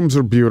showrooms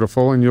are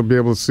beautiful, and you'll be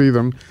able to see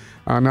them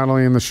not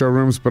only in the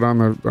showrooms but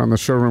on the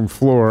showroom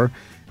floor,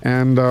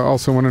 and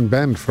also one in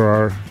Bend for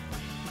our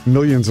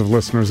millions of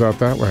listeners out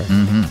that way.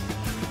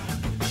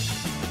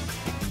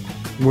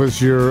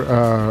 Was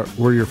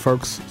were your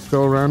folks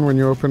still around when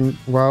you opened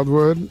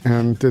Wildwood,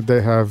 and did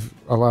they have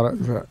a lot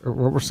of?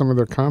 What were some of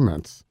their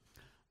comments?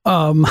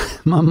 My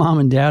mom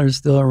and dad are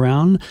still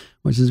around,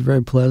 which is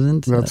very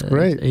pleasant. That's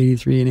great.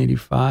 83 and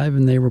 85,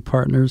 and they were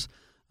partners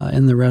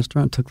in the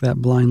restaurant. Took that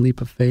blind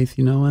leap of faith,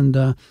 and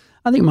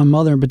I think my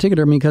mother in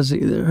particular, because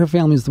her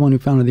family is the one who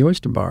founded the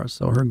Oyster Bar.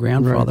 So her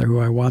grandfather, who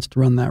I watched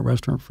run that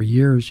restaurant for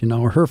years,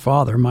 or her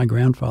father, my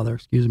grandfather,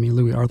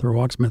 Louis Arthur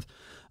Walksmith.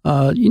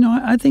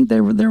 I think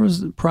there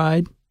was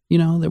pride,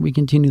 that we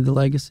continued the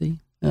legacy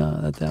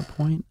at that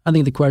point. I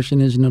think the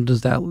question is,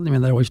 does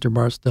that Oyster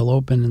Bar is still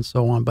open and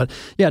so on. But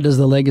yeah, does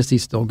the legacy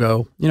still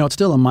go? It's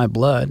still in my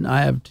blood.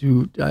 I have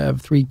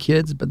 3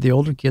 kids, but the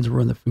older kids were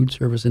in the food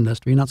service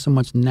industry. Not so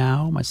much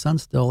now. My son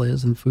still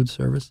is in food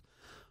service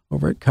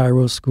over at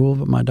Cairo School,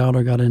 but my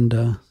daughter got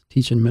into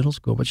teaching middle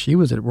school. But she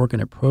was working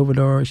at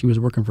Providor. She was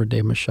working for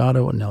Dave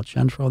Machado at El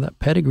Centro. That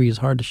pedigree is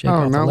hard to shake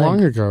out. Oh, not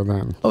long ago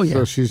then. Oh, yeah.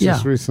 So she's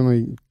just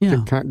recently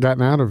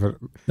gotten out of it.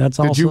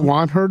 Did you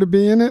want her to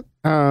be in it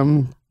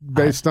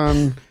based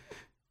on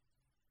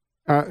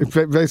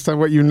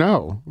what you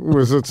know?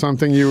 Was it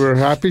something you were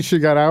happy she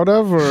got out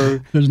of?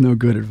 Or there's no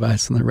good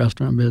advice in the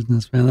restaurant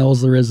business, man. All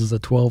there is a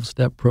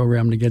 12-step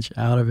program to get you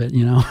out of it,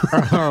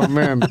 Oh,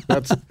 man,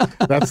 that's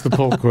the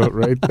pull quote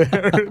right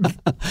there.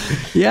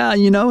 Yeah,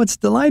 it's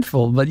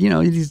delightful. But,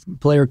 these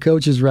player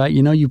coaches, right?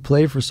 You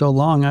play for so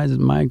long.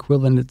 My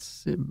equivalent,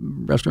 it's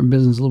restaurant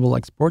business, a little bit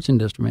like sports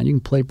industry, man. You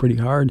can play pretty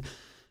hard,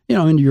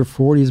 into your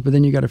 40s, but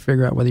then you got to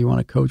figure out whether you want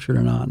to coach it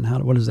or not,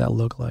 and what does that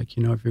look like,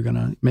 if you're going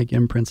to make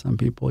imprints on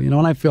people,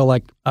 and I feel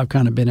like I've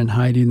kind of been in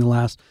hiding the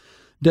last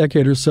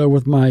decade or so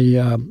with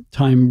my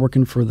time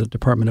working for the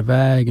Department of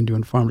Ag and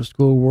doing farm to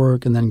school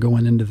work, and then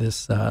going into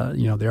this,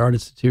 the Art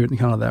Institute and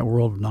kind of that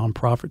world of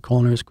nonprofit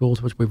culinary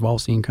schools, which we've all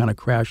seen kind of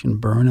crash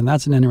and burn. And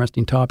that's an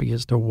interesting topic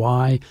as to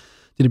why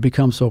did it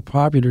become so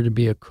popular to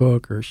be a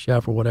cook or a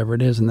chef or whatever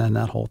it is, and then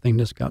that whole thing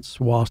just got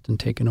swathed and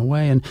taken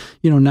away. And,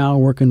 now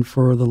working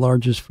for the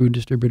largest food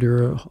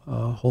distributor,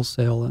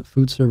 wholesale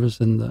food service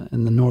in the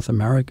North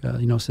America,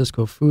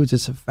 Cisco Foods,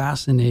 it's a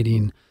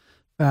fascinating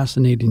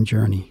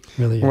journey,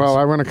 really is. Well,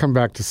 I want to come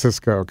back to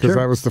Cisco because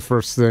that was the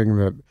first thing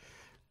that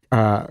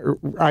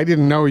I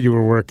didn't know you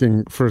were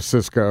working for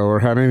Cisco or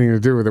had anything to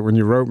do with it when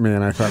you wrote me,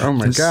 and I thought, oh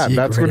my God,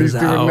 that's what he's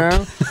doing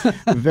now?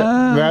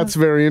 That's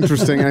very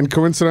interesting. And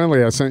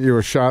coincidentally, I sent you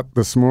a shot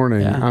this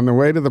morning on the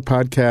way to the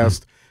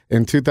podcast.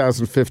 In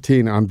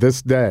 2015, on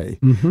this day,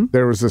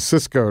 there was a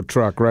Cisco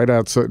truck right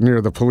outside near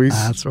the police.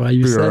 That's why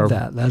you said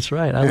that. That's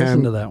right. I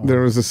listened to that one.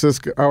 There was a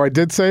Cisco. Oh, I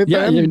did say it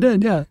then? Yeah, you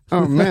did, yeah.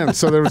 Oh, man.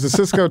 So there was a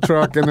Cisco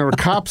truck, and there were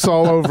cops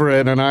all over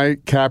it, and I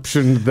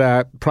captioned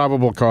that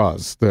probable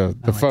cause, the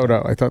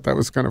photo. I thought that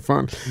was kind of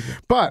fun.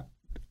 But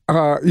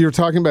you're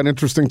talking about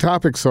interesting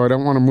topics, so I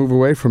don't want to move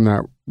away from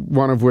that,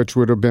 one of which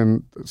would have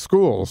been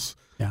schools.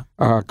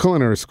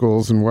 Culinary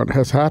schools, and what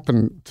has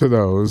happened to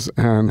those,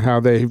 and how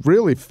they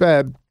really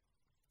fed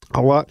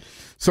a lot.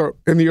 So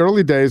in the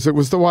early days, it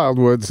was the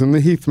Wildwoods and the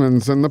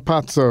Heathmans and the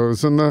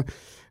Pazzos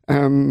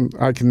and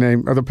I can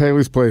name other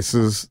Paley's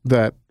places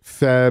that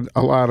fed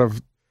a lot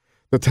of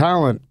the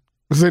talent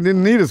because they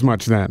didn't need as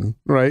much then,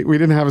 right? We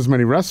didn't have as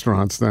many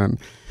restaurants then.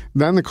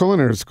 Then the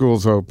culinary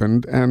schools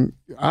opened, and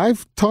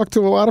I've talked to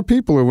a lot of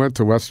people who went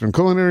to Western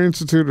Culinary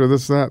Institute or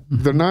this, that.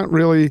 They're not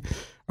really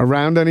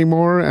around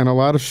anymore, and a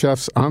lot of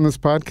chefs on this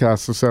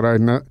podcast have said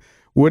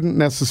wouldn't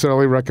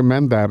necessarily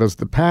recommend that as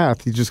the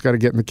path. You just got to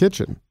get in the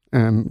kitchen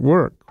and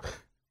work.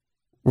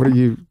 What do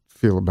you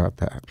feel about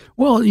that?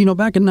 Well,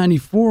 back in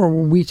 '94,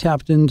 when we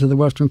tapped into the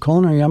Western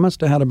Culinary, I must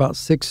have had about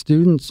 6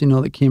 students,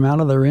 that came out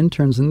of their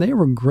interns, and they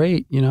were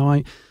great.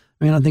 I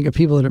think of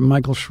people that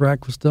Michael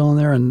Schreck was still in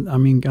there, and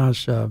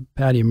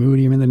Patty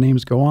Moody. The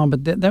names go on,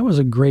 but that was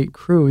a great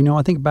crew.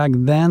 I think back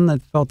then I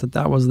felt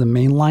that was the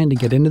main line to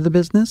get into the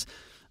business.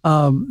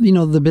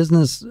 The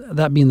business,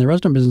 that being the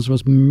restaurant business,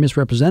 was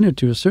misrepresented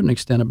to a certain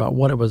extent about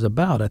what it was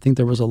about. I think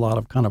there was a lot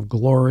of kind of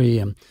glory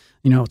and,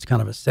 it's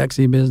kind of a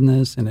sexy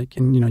business and it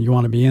can, you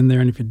want to be in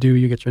there. And if you do,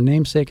 you get your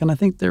namesake. And I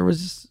think there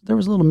was a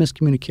little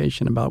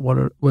miscommunication about what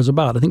it was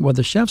about. I think what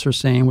the chefs are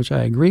saying, which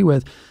I agree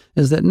with,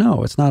 is that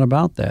no, it's not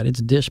about that.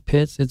 It's dish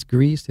pits, it's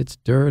grease, it's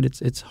dirt,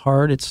 it's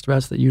hard, it's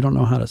stress that you don't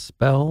know how to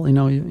spell,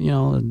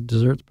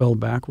 dessert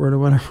spelled backward or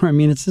whatever.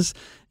 It's just,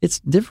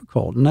 it's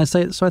difficult. And I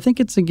think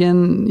it's,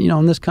 again,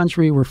 in this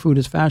country where food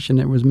is fashion,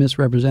 it was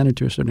misrepresented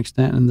to a certain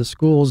extent, and the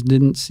schools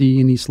didn't see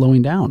any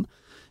slowing down.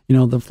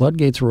 The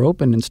floodgates were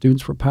open and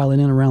students were piling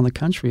in around the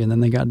country, and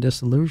then they got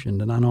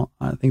disillusioned. And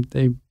I think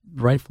they,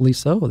 rightfully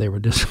so, they were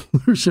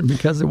disillusioned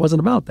because it wasn't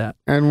about that.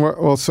 And what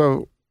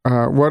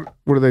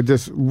were they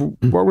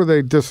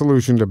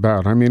disillusioned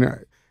about?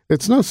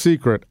 It's no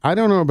secret. I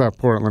don't know about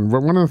Portland,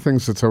 but one of the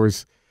things that's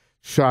always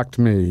shocked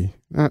me,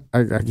 I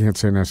can't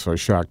say necessarily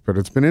shocked, but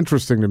it's been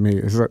interesting to me,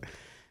 is that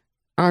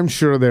I'm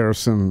sure there are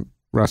some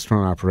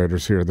restaurant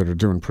operators here that are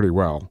doing pretty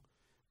well.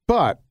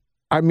 But,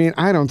 I mean,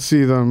 I don't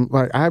see them,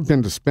 like, I've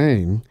been to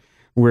Spain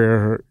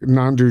where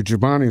Nandu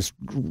Giovanni's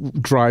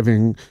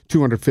driving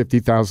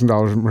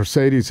 $250,000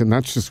 Mercedes, and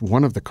that's just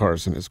one of the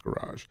cars in his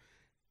garage.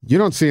 You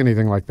don't see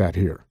anything like that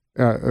here,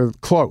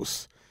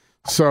 close.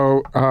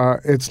 So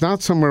it's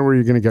not somewhere where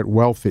you're going to get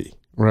wealthy,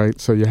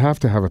 right? So you have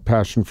to have a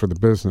passion for the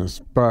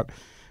business. But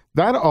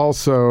that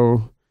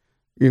also,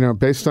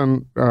 based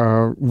on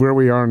where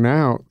we are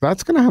now,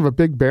 that's going to have a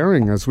big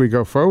bearing as we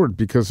go forward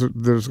because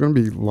there's going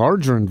to be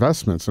larger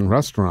investments in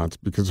restaurants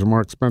because they're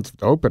more expensive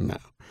to open now.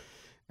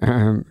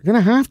 And you're going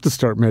to have to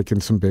start making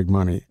some big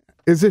money.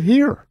 Is it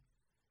here?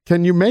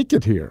 Can you make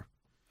it here?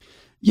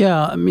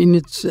 Yeah, I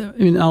mean,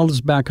 I'll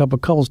just back up a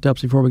couple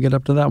steps before we get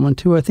up to that one,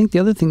 too. I think the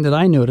other thing that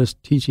I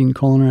noticed teaching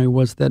culinary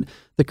was that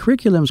the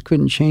curriculums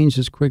couldn't change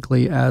as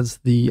quickly as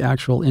the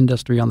actual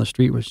industry on the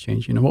street was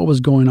changing. What was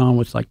going on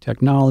with, like,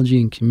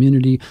 technology and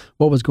community,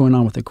 what was going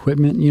on with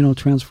equipment,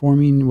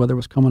 transforming, whether it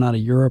was coming out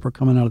of Europe or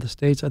coming out of the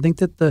States. I think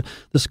that the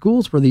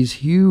schools were these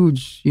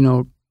huge,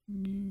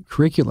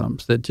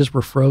 curriculums that just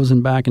were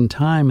frozen back in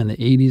time in the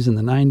 80s and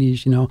the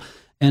 90s,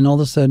 and all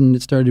of a sudden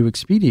it started to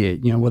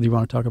expedite, whether you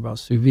want to talk about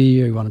sous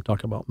vide or you want to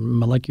talk about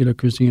molecular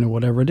cuisine or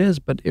whatever it is,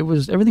 but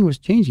everything was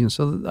changing.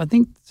 So I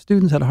think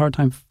students had a hard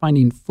time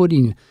finding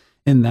footing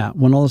in that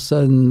when all of a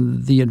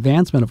sudden the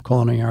advancement of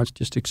culinary arts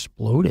just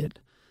exploded.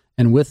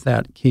 And with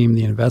that came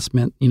the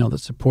investment, that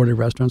supported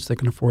restaurants that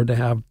can afford to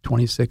have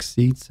 26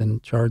 seats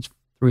and charge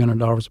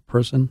 $300 a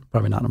person.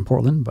 Probably not in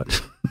Portland,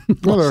 but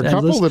well, there are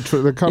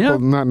a couple,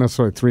 not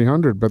necessarily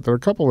 300, but there are a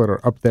couple that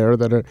are up there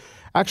that are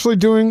actually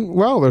doing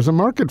well. There's a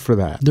market for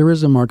that. There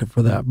is a market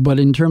for that, but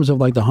in terms of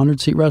like the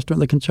 100-seat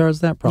restaurant that can charge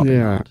that, probably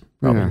not.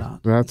 Probably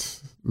not.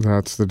 That's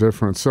the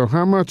difference. So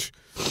how much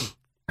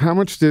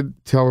did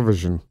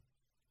television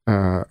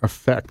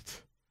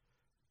affect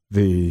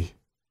the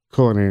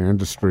culinary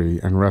industry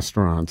and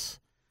restaurants,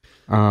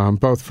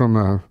 both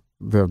from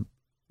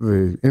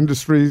the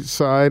industry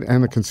side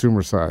and the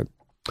consumer side?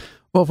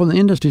 Well, from the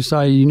industry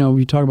side,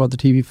 we talk about the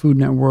TV Food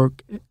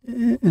Network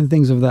and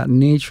things of that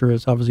nature.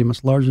 It's obviously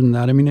much larger than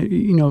that. I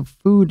mean,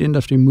 food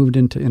industry moved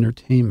into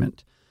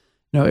entertainment.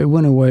 It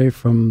went away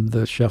from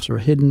the chefs are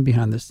hidden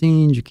behind the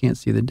scenes. You can't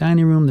see the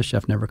dining room. The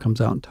chef never comes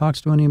out and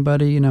talks to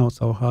anybody.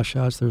 It's all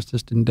hush-hush. There's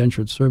just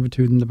indentured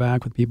servitude in the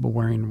back with people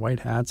wearing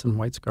white hats and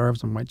white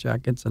scarves and white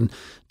jackets and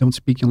don't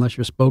speak unless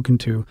you're spoken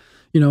to.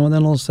 And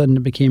then all of a sudden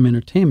it became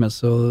entertainment.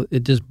 So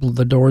it just,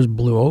 the doors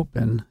blew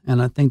open.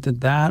 And I think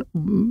that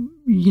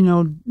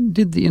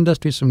did the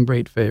industry some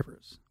great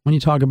favors. When you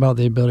talk about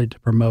the ability to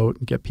promote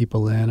and get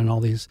people in and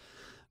all these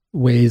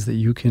ways that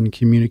you can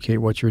communicate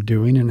what you're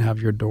doing and have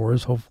your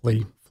doors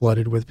hopefully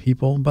flooded with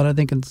people. But I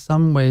think in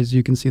some ways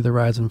you can see the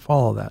rise and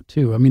fall of that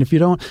too. I mean, if you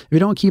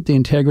don't keep the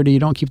integrity, you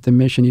don't keep the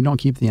mission, you don't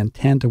keep the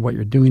intent of what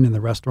you're doing in the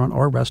restaurant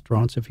or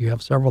restaurants, if you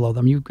have several of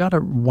them, you've got to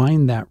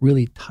wind that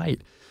really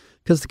tight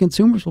because the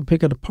consumers will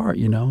pick it apart,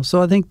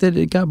 So I think that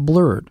it got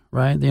blurred,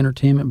 right? The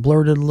entertainment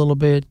blurred it a little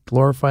bit,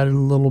 glorified it a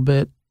little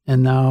bit.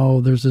 And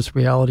now there's this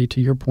reality to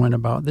your point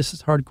about this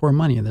is hardcore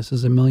money. And this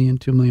is $1 million,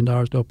 $2 million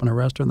to open a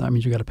restaurant. That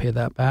means you got to pay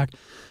that back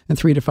in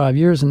 3 to 5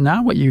 years. And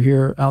now what you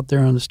hear out there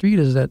on the street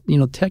is that,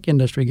 tech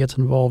industry gets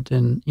involved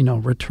in,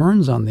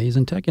 returns on these.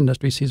 And tech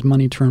industry sees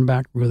money turn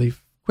back really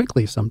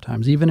quickly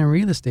sometimes. Even in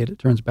real estate, it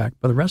turns back.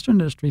 But the restaurant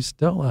industry is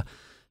still a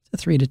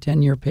 3 to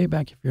 10 year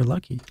payback if you're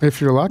lucky. If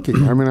you're lucky.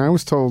 I mean, I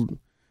was told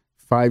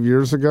 5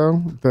 years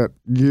ago that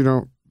you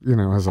don't,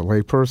 as a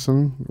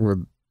layperson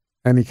with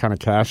any kind of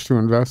cash to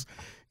invest,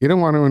 you don't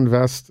want to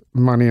invest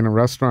money in a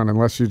restaurant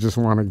unless you just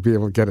want to be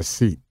able to get a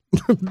seat,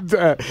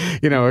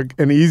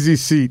 an easy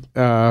seat,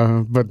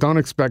 but don't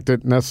expect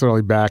it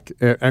necessarily back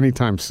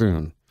anytime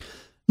soon.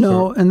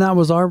 No, and that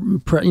was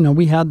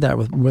we had that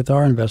with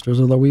our investors,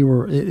 although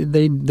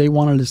they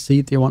wanted a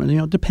seat. They wanted,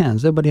 it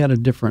depends. Everybody had a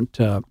different,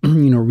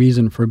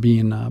 reason for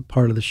being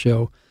part of the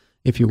show,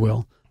 if you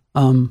will.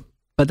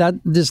 But that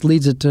just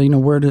leads it to,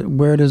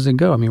 where does it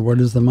go? I mean, where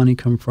does the money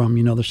come from?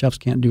 The chefs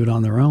can't do it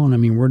on their own. I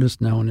mean, we're just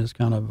known as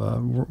kind of,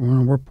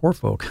 we're poor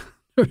folk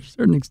to a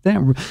certain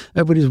extent.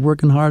 Everybody's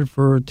working hard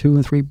for 2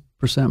 and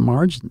 3%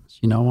 margins.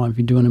 If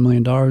you're doing $1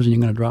 million and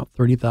you're going to drop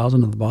 $30,000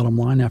 to the bottom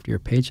line after your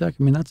paycheck,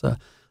 I mean, that's a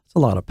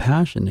lot of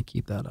passion to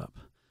keep that up.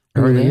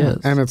 It really is.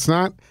 And it's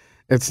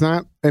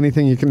not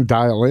anything you can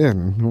dial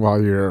in while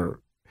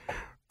you're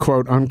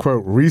quote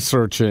unquote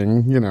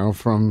researching,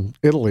 from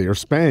Italy or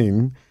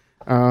Spain.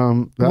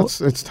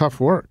 It's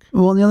tough work.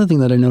 Well, the other thing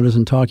that I notice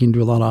in talking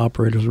to a lot of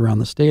operators around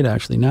the state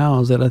actually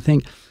now is that I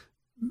think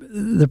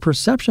the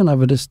perception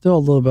of it is still a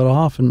little bit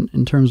off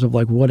in terms of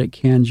like what it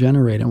can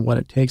generate and what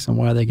it takes and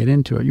why they get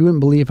into it. You wouldn't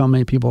believe how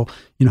many people,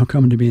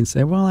 come to me and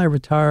say, well, I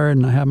retired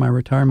and I have my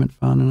retirement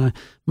fund and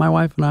my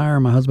wife and I or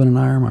my husband and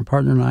I or my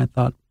partner and I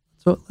thought,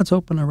 so let's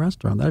open a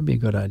restaurant. That'd be a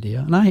good idea.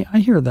 And I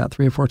hear that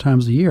 3 or 4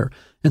 times a year.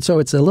 And so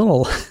it's a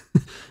little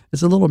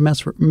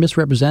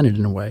misrepresented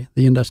in a way,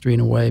 the industry in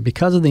a way,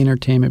 because of the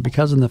entertainment,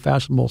 because of the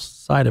fashionable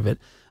side of it.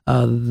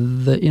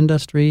 The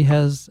industry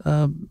has,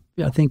 I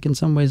think in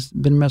some ways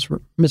been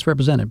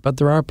misrepresented. But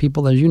there are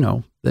people, as you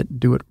know, that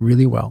do it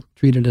really well,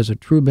 treat it as a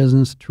true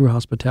business, true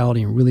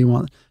hospitality, and really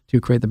want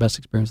to create the best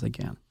experience they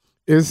can.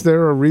 Is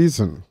there a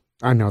reason?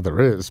 I know there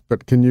is,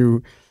 but can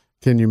you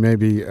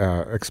maybe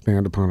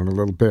expand upon it a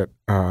little bit,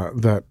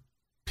 that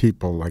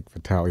people like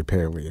Vitaly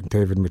Paley and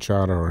David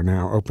Machado are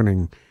now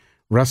opening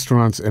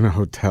restaurants in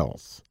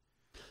hotels?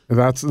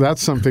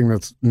 That's something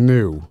that's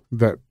new.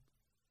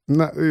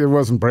 It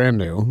wasn't brand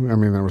new. I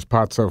mean, there was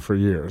Pozzo for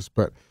years,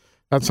 but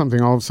that's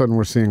something all of a sudden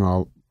we're seeing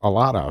a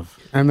lot of.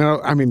 And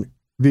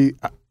the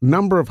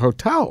number of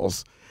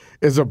hotels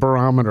is a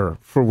barometer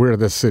for where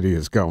this city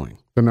is going.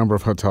 The number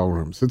of hotel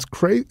rooms. It's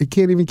crazy. You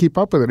can't even keep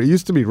up with it. It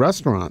used to be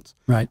restaurants.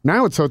 Right.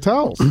 Now it's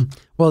hotels.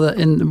 Well,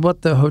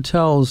 the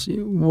hotels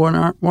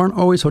weren't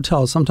always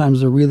hotels.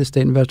 Sometimes they're real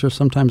estate investors.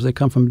 Sometimes they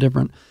come from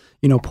different,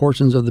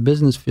 portions of the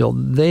business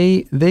field.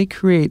 They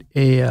create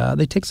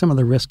they take some of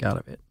the risk out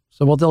of it.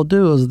 So what they'll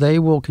do is they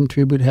will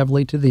contribute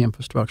heavily to the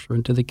infrastructure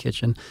and to the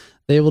kitchen.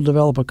 They will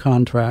develop a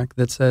contract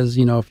that says,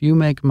 if you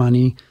make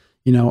money,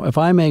 if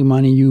I make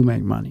money, you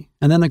make money.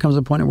 And then there comes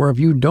a point where if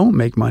you don't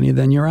make money,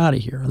 then you're out of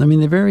here. I mean,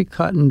 they're very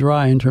cut and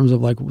dry in terms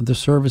of like the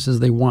services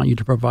they want you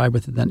to provide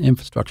with that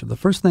infrastructure. The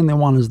first thing they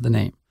want is the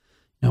name,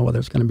 whether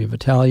it's going to be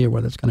Vitaly or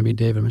whether it's going to be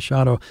David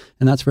Machado.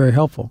 And that's very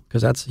helpful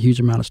because that's a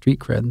huge amount of street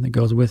cred that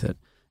goes with it.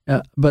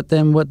 But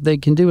then what they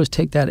can do is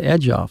take that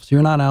edge off. So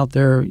you're not out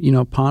there,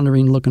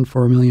 pondering, looking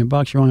for $1 million.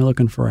 You're only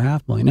looking for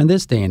 $500,000 in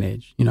this day and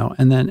age,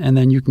 and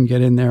then you can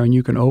get in there and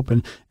you can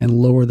open and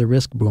lower the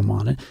risk boom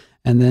on it.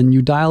 And then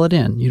you dial it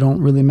in. You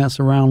don't really mess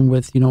around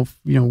with,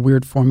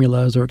 weird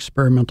formulas or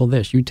experimental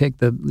this. You take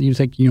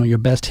your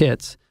best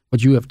hits,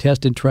 what you have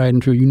tested, tried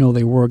and true,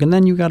 they work. And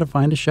then you got to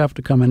find a chef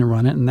to come in and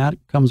run it. And that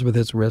comes with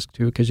its risk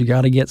too, because you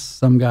got to get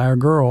some guy or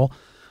girl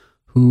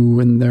who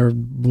in their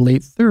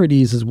late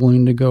 30s is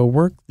willing to go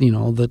work,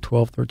 the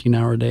 12,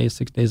 13-hour days,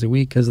 6 days a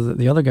week, because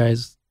the other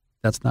guys,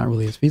 that's not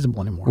really as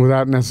feasible anymore.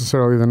 Without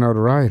necessarily the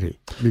notoriety,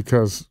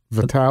 because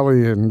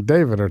Vitaly and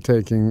David are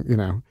taking,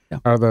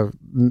 are the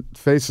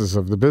faces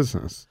of the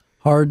business.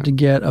 Hard to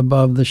get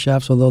above the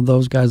chefs, although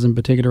those guys in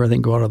particular, I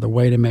think, go out of their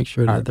way to make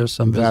sure that there's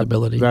some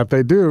visibility. That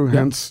they do. Yep.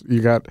 Hence,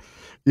 you got,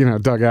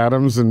 Doug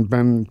Adams and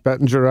Ben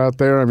Bettinger out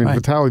there. I mean,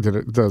 right.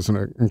 Vitaly does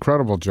an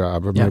incredible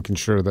job of making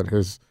sure that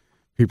his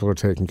people are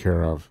taken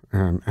care of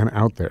and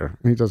out there.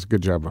 And he does a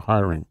good job of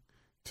hiring,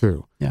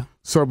 too. Yeah.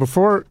 So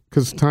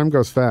because time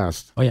goes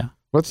fast. Oh, yeah.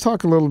 Let's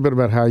talk a little bit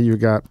about how you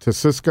got to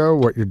Cisco,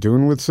 what you're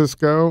doing with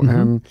Cisco. Mm-hmm.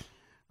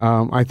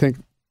 And I think,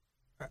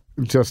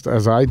 just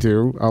as I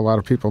do, a lot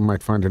of people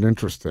might find it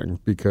interesting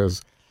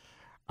because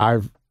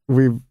in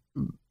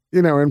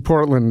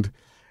Portland,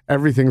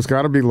 everything's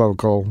got to be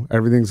local,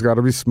 everything's got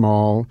to be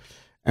small,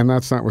 and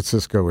that's not what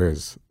Cisco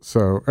is.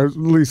 So, at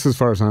least as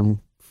far as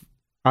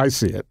I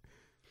see it.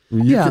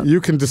 You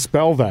can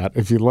dispel that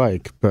if you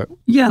like, but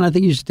and I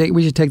think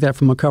we should take that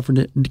from a couple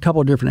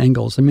of different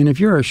angles. I mean, if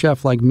you're a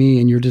chef like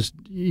me and you're just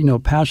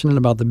passionate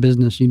about the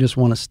business, you just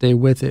want to stay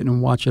with it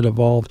and watch it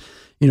evolve.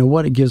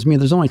 What it gives me.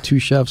 There's only 2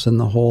 chefs in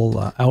the whole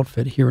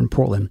outfit here in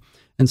Portland,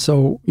 and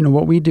so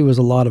what we do is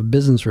a lot of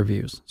business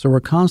reviews. So we're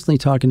constantly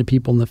talking to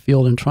people in the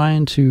field and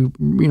trying to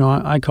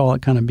I call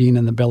it kind of being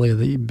in the belly of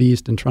the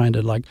beast and trying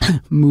to like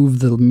move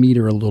the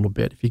meter a little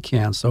bit if you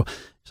can. So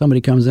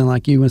somebody comes in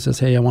like you and says,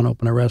 hey, I want to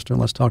open a restaurant.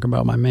 Let's talk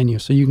about my menu.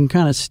 So you can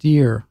kind of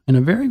steer in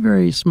a very,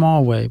 very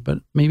small way, but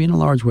maybe in a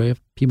large way.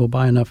 If people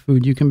buy enough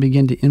food, you can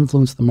begin to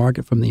influence the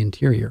market from the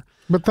interior.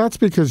 But that's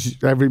because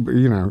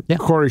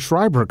Cory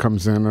Schreiber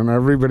comes in and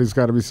everybody's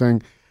got to be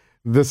saying,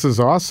 this is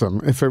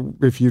awesome.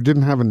 If you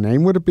didn't have a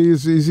name, would it be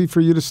as easy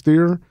for you to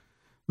steer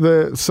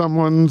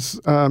someone's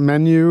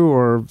menu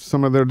or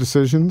some of their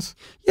decisions?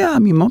 Yeah, I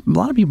mean, a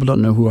lot of people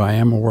don't know who I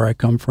am or where I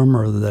come from,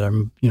 or that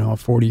I'm, a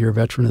 40-year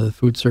veteran of the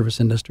food service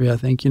industry. I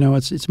think,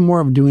 it's more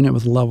of doing it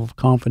with a level of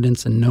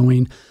confidence and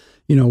knowing,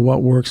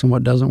 what works and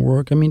what doesn't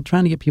work. I mean,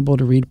 trying to get people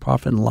to read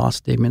profit and loss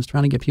statements,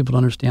 trying to get people to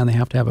understand they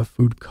have to have a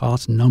food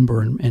cost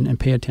number and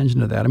pay attention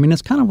to that. I mean,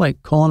 it's kind of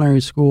like culinary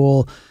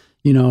school,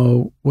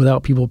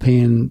 without people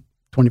paying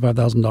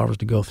 $25,000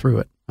 to go through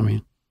it. I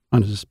mean,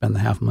 I'm just spend the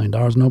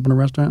 $500,000 and open a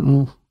restaurant and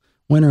we'll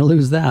win or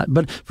lose that.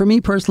 But for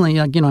me personally,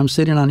 I'm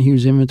sitting on a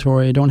huge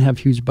inventory. I don't have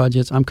huge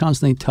budgets. I'm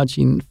constantly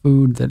touching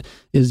food that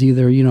is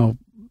either,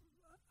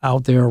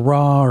 out there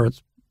raw or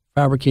it's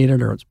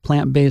fabricated or it's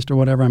plant-based or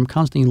whatever. I'm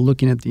constantly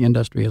looking at the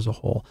industry as a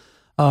whole.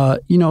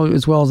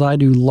 As well as I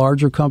do,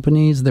 larger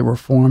companies that were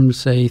formed,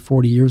 say,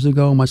 40 years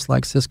ago, much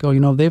like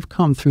Cisco, they've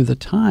come through the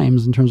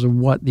times in terms of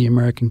what the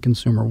American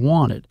consumer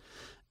wanted.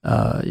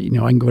 I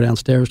can go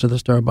downstairs to the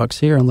Starbucks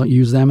here and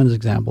use them as an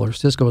example, or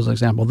Cisco as an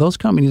example. Those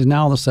companies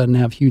now all of a sudden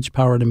have huge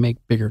power to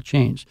make bigger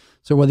change.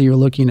 So whether you're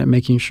looking at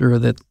making sure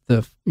that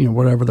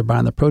whatever they're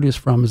buying the produce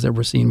from is that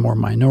we're seeing more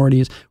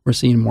minorities, we're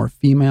seeing more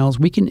females,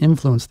 we can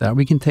influence that.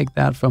 We can take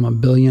that from 1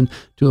 billion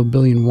to 1.1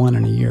 billion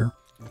in a year.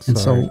 And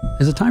so,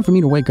 is it time for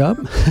me to wake up?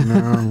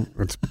 No,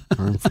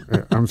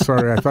 I'm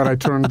sorry. I thought I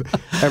turned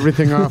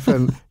everything off,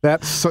 and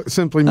that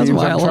simply means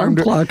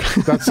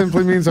that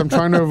simply means I'm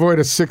trying to avoid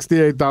a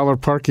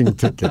 $68 parking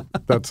ticket.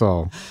 That's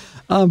all.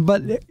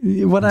 But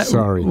what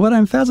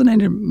I'm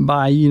fascinated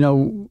by,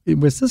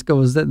 with Cisco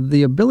is that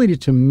the ability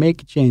to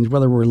make change,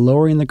 whether we're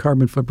lowering the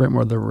carbon footprint,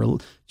 whether we're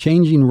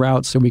changing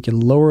routes so we can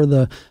lower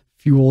the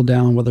fuel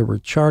down, whether we're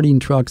charting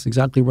trucks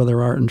exactly where they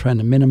are and trying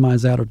to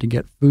minimize that or to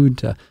get food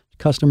to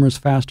customers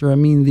faster. I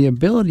mean, the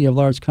ability of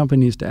large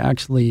companies to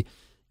actually,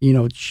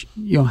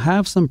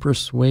 have some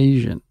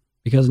persuasion,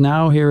 because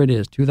now here it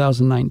is,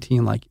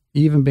 2019, like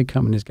even big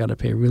companies got to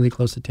pay really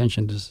close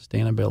attention to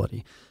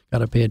sustainability, got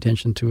to pay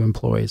attention to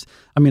employees.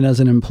 I mean,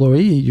 as an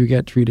employee, you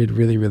get treated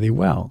really, really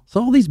well.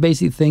 So all these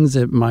basic things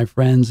that my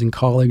friends and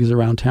colleagues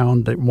around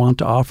town that want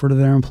to offer to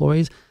their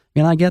employees,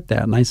 I get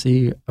that, and I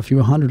see a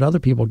few hundred other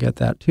people get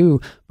that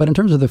too. But in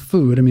terms of the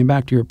food, I mean,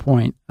 back to your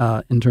point,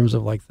 in terms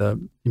of like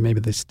maybe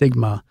the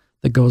stigma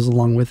that goes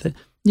along with it,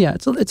 yeah,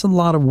 it's a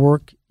lot of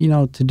work,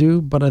 to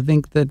do. But I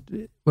think that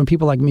when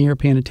people like me are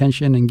paying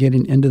attention and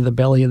getting into the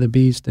belly of the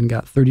beast and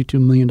got $32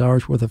 million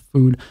worth of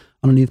food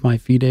underneath my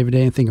feet every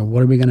day and thinking,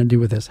 what are we going to do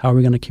with this? How are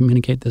we going to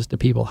communicate this to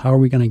people? How are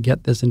we going to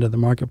get this into the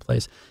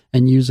marketplace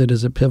and use it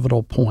as a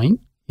pivotal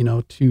point,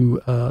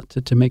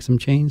 to make some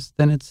change?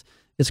 Then it's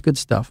good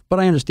stuff.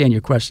 But I understand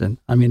your question.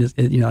 I mean,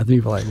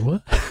 people are like,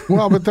 what?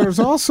 Well, but there's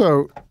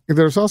also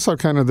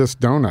kind of this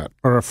donut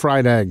or a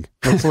fried egg.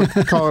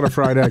 Let's call it a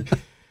fried egg.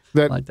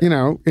 That, like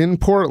that. In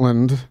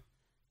Portland,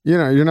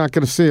 you're not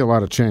going to see a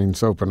lot of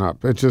chains open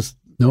up. It just,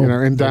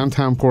 in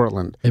downtown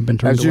Portland. They've been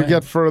turned As you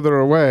get further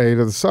away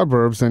to the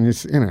suburbs, and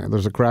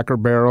there's a Cracker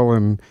Barrel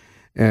in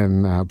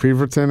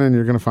Beaverton, and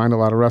you're going to find a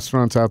lot of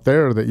restaurants out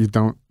there that you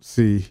don't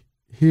see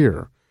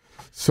here.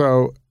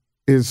 So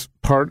is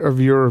part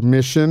of your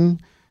mission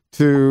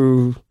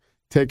to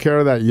take care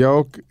of that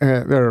yolk,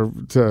 or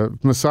to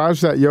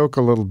massage that yolk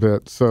a little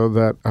bit so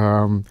that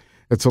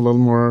it's a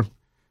little more.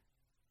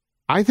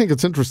 I think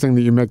it's interesting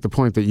that you make the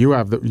point that you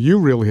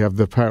really have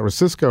the power.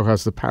 Cisco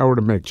has the power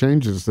to make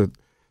changes that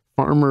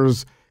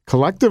farmers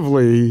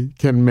collectively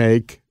can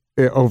make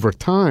over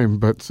time,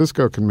 but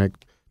Cisco can make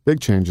big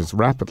changes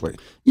rapidly.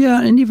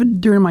 Yeah, and even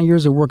during my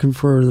years of working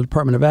for the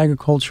Department of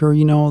Agriculture,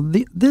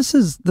 this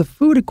is the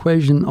food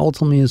equation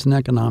ultimately is an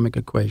economic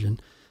equation.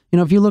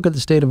 If you look at the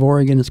state of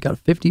Oregon, it's got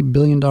 $50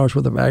 billion worth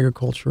of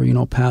agriculture,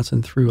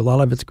 passing through. A lot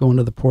of it's going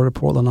to the Port of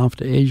Portland off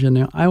to Asia.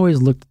 Now, I always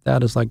looked at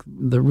that as like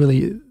the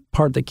really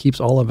part that keeps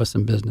all of us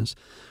in business.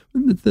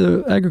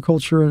 The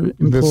agriculture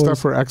employs... The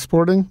stuff we're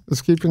exporting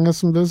is keeping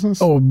us in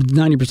business? Oh,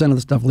 90% of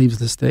the stuff leaves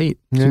the state.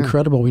 It's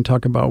incredible. We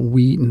talk about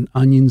wheat and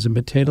onions and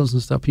potatoes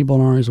and stuff. People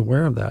aren't always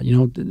aware of that.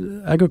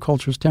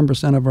 Agriculture is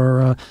 10% of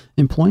our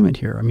employment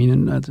here. I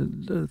mean,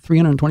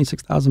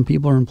 326,000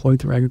 people are employed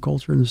through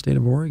agriculture in the state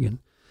of Oregon.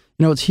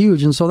 It's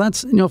huge. And so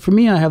that's, for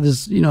me, I have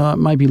this, it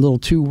might be a little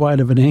too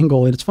wide of an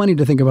angle. And it's funny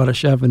to think about a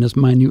chef in this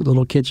minute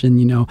little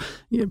kitchen,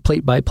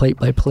 plate by plate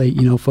by plate,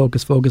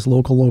 focus,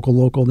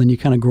 local. Then you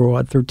kind of grow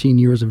out 13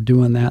 years of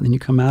doing that. And then you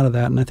come out of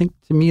that. And I think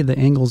to me, the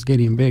angle's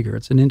getting bigger.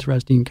 It's an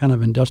interesting kind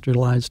of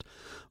industrialized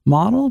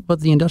model, but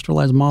the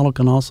industrialized model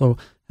can also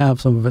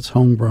have some of its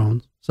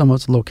homegrown, some of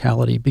its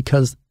locality,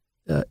 because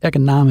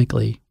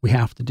economically we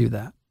have to do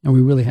that. And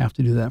we really have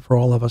to do that for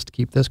all of us to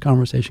keep this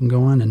conversation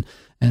going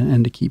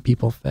and to keep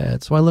people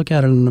fed. So I look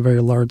at it on a very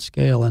large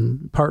scale,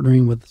 and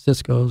partnering with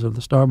Cisco's or the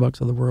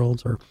Starbucks of the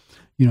world, or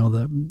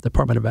the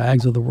Department of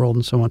Ags of the world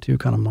and so on to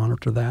kind of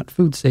monitor that.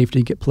 Food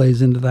safety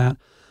plays into that,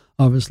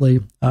 obviously.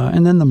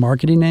 And then the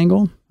marketing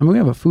angle. I mean, we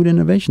have a food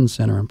innovation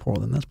center in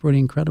Portland. That's pretty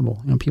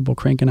incredible. People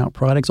cranking out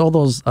products. All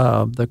those,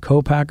 the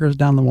co-packers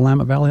down the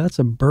Willamette Valley, that's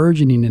a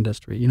burgeoning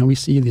industry. We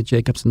see the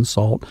Jacobson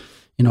salt,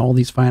 all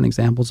these fine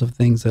examples of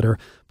things that are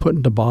put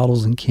into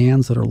bottles and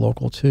cans that are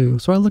local too.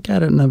 So I look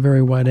at it in a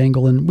very wide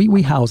angle, and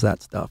we house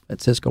that stuff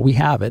at Cisco. We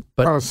have it,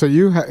 but so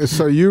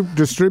you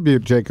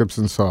distribute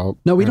Jacobson salt?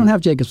 No, we don't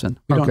have Jacobson.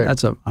 We don't.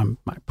 That's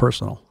my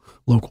personal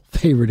local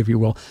favorite, if you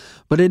will.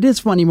 But it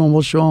is funny when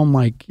we'll show them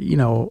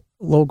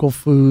local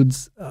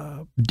foods,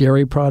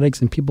 dairy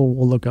products, and people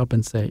will look up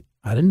and say,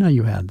 "I didn't know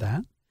you had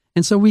that."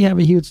 And so we have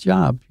a huge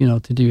job, to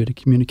do to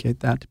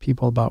communicate that to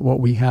people about what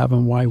we have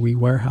and why we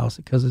warehouse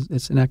it, because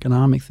it's an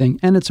economic thing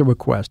and it's a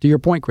request. To your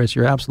point, Chris,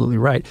 you're absolutely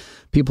right.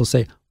 People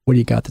say, "What do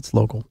you got that's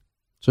local?"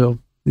 So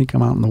you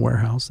come out in the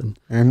warehouse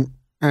and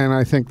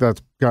I think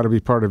that's got to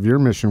be part of your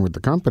mission with the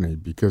company,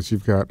 because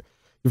you've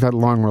had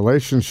long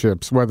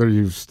relationships, whether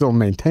you still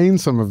maintain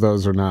some of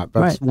those or not.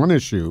 That's right. One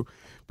issue.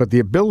 But the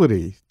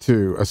ability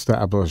to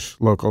establish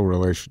local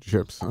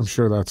relationships, I'm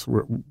sure that's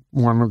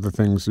one of the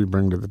things you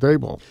bring to the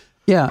table.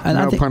 Yeah, and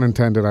no pun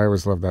intended. I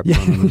always love that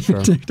pun on the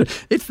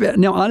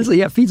show.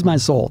 Honestly, it feeds my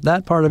soul.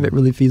 That part of it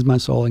really feeds my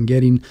soul, and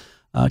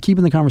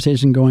keeping the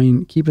conversation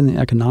going, keeping the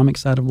economic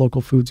side of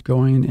local foods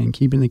going, and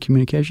keeping the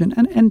communication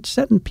and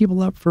setting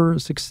people up for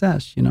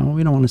success. We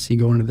don't want to see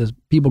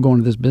people go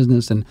into this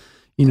business and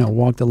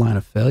walk the line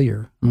of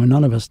failure. I mean,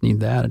 none of us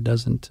need that. It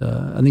doesn't.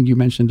 I think you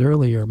mentioned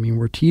earlier. I mean,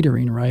 we're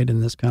teetering right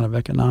in this kind of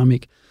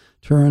economic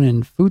turn,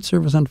 and food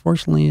service,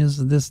 unfortunately,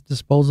 is this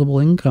disposable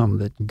income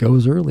that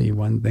goes early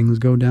when things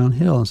go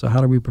downhill. And so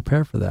how do we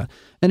prepare for that?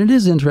 And it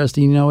is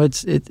interesting,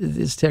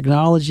 it's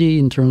technology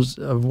in terms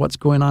of what's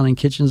going on in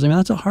kitchens. I mean,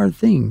 that's a hard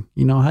thing.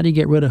 How do you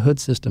get rid of hood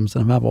systems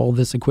and have all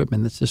this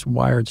equipment that's just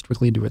wired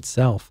strictly to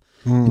itself?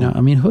 You know,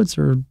 I mean, hoods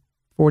are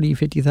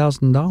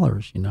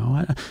 $40,000-$50,000. You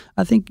know,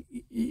 I think,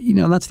 you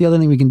know, that's the other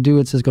thing we can do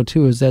at Cisco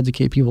too, is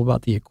educate people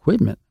about the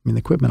equipment. I mean, the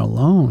equipment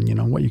alone, you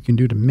know, what you can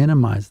do to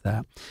minimize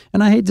that.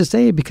 And I hate to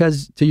say it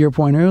because, to your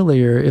point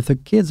earlier, if the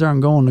kids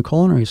aren't going to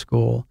culinary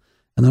school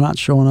and they're not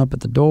showing up at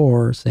the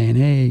door saying,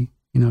 hey,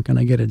 you know, can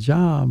I get a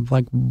job?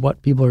 Like,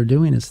 what people are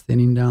doing is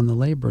thinning down the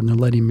labor, and they're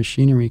letting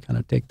machinery kind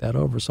of take that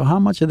over. So how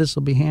much of this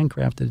will be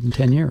handcrafted in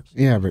 10 years?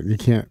 Yeah, but you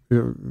can't,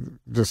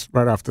 just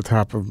right off the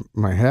top of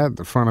my head,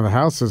 the front of the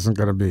house isn't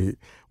going to be,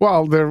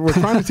 well, we're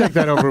trying to take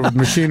that over with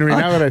machinery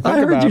now that I think about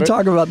it. I heard you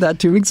talk about that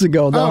 2 weeks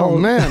ago, though. Oh,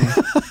 man.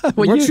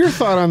 What's your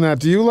thought on that?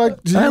 Do you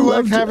like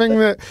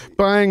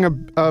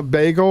buying a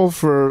bagel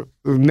for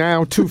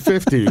now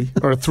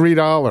 $2.50 or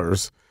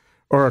 $3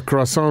 or a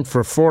croissant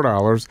for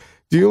 $4?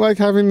 Do you like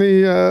having the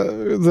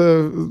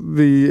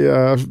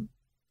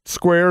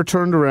square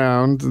turned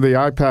around, the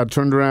iPad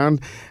turned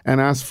around, and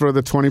ask for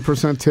the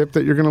 20% tip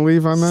that you're going to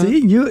leave on that?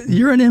 See,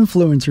 you're an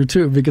influencer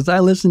too, because I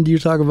listened to you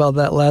talk about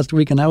that last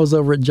week, and I was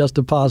over at Just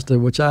a Pasta,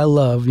 which I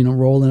love. You know,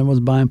 Roland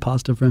was buying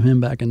pasta from him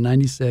back in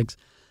 '96.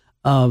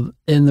 And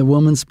the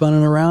woman spun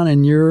it around,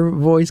 and your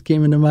voice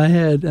came into my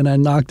head, and I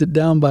knocked it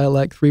down by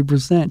like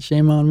 3%.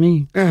 Shame on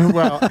me.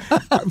 Well,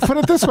 put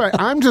it this way: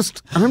 I'm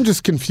just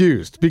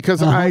confused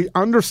because I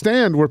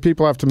understand where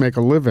people have to make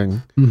a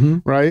living,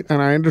 right?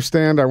 And I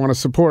understand I want to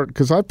support,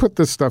 because I put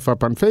this stuff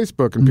up on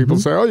Facebook, and people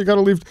say, "Oh, you got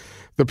to leave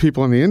the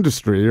people in the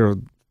industry or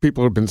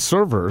people who've been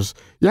servers.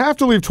 You have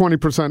to leave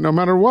 20% no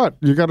matter what.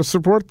 You got to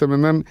support them."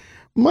 And then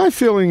my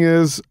feeling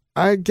is,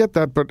 I get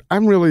that, but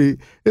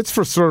it's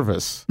for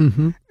service.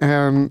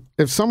 And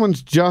if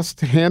someone's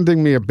just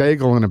handing me a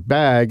bagel in a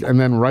bag and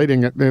then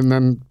writing it and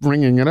then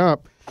ringing it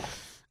up,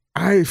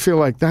 I feel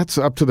like that's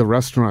up to the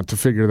restaurant to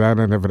figure that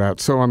end of it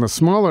out. So on the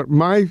smaller,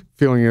 my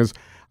feeling is,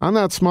 on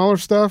that smaller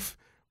stuff,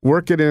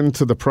 work it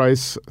into the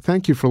price.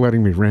 Thank you for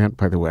letting me rant,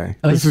 by the way.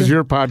 This is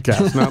your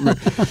podcast, not me.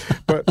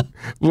 But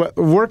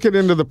work it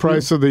into the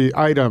price of the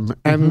item,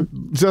 and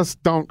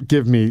just don't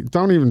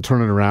even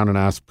turn it around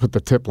and put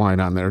the tip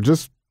line on there.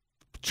 Just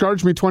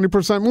charge me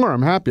 20% more.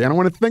 I'm happy. I don't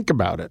want to think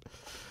about it.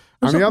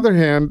 On the other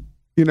hand,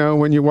 you know,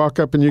 when you walk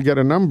up and you get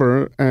a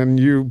number and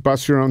you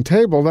bust your own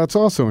table, that's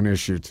also an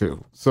issue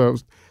too. So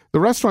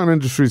the restaurant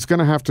industry is going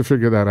to have to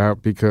figure that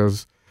out,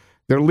 because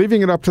they're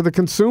leaving it up to the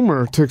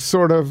consumer to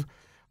sort of,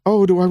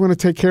 oh, do I want to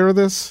take care of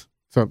this?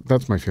 So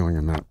that's my feeling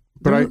on that.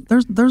 But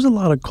there's a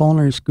lot of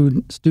culinary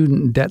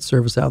student debt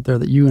service out there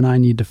that you and I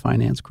need to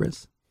finance,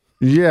 Chris.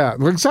 Yeah,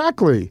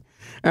 exactly.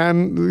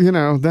 And, you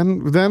know,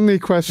 then the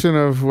question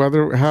of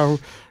how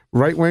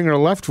right-wing or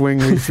left-wing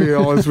we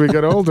feel as we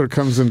get older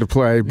comes into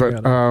play.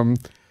 But,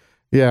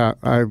 yeah,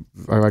 I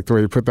like the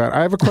way you put that.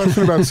 I have a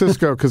question about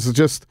Cisco, because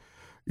just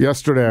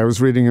yesterday I was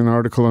reading an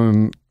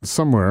article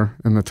somewhere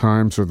in the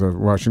Times or the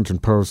Washington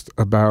Post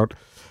about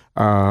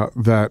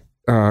that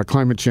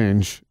climate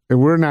change.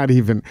 We're not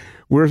even,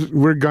 we're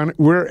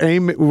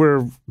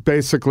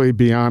basically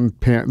beyond,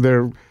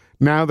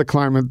 now the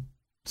climate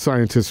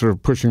scientists are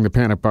pushing the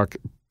panic button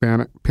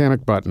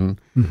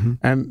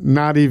and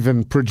not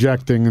even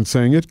projecting and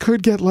saying it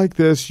could get like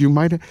this.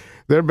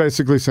 They're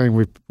basically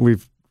saying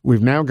we've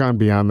now gone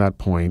beyond that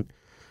point.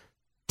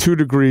 2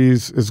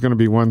 degrees is going to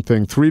be one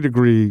thing.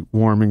 3-degree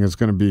warming is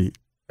going to be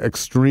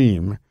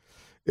extreme.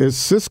 Is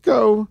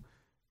Cisco,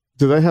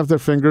 do they have their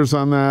fingers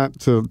on that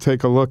to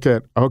take a look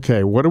at,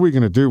 okay, what are we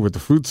going to do with the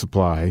food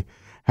supply?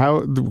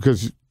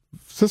 Because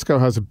Cisco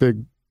has a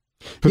big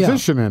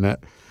position in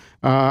it.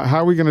 How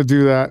are we going to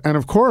do that? And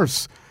of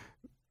course,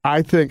 I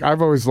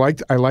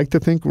like to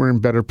think we're in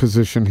better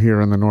position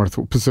here in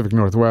the Pacific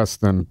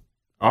Northwest than,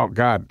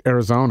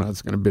 Arizona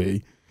is going to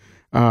be.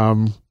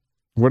 As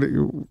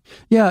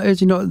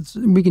you know,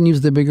 we can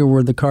use the bigger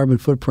word, the carbon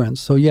footprint.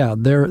 So yeah,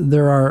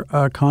 there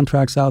are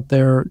contracts out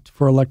there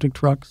for electric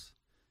trucks,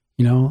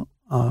 you know,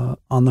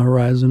 on the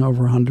horizon,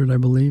 over 100, I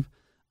believe.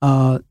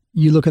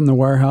 You look in the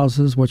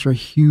warehouses, which are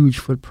huge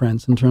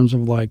footprints in terms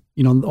of, like,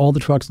 you know, all the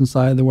trucks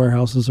inside the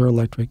warehouses are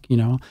electric, you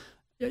know.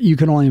 You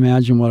can only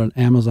imagine what an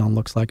Amazon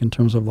looks like in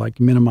terms of, like,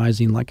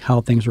 minimizing, like,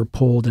 how things are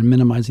pulled and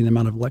minimizing the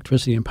amount of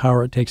electricity and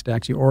power it takes to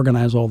actually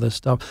organize all this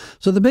stuff.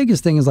 So the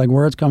biggest thing is, like,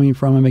 where it's coming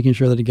from and making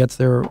sure that it gets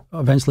there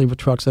eventually with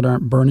trucks that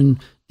aren't burning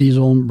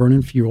diesel and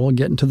burning fuel,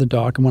 getting to the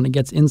dock. And when it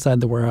gets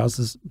inside the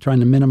warehouses, trying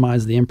to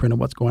minimize the imprint of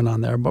what's going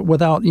on there, but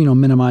without, you know,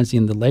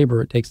 minimizing the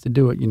labor it takes to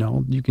do it. You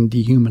know, you can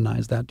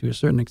dehumanize that to a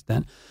certain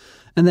extent.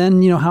 And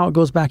then, you know, how it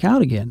goes back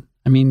out again.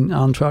 I mean,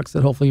 on trucks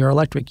that hopefully are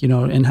electric, you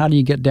know, and how do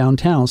you get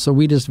downtown? So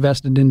we just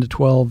vested into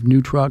 12 new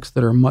trucks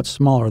that are much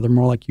smaller. They're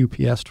more like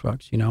UPS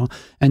trucks, you know.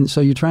 And so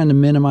you're trying to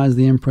minimize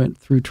the imprint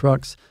through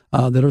trucks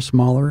that are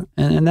smaller.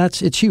 And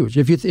it's huge.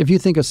 If you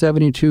think of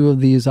 72 of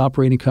these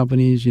operating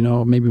companies, you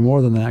know, maybe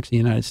more than that actually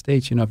in the United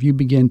States, you know, if you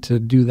begin to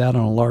do that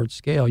on a large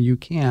scale, you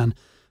can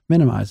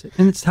minimize it.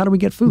 And it's how do we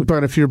get food?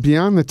 But if you're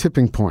beyond the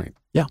tipping point.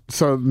 Yeah.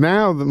 So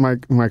now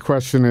my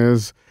question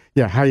is,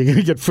 yeah, how are you going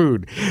to get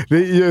food?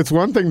 It's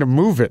one thing to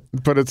move it,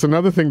 but it's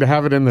another thing to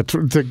have it in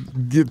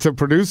to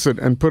produce it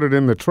and put it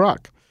in the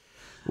truck.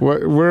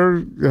 Where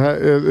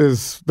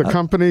is the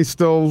company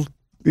still?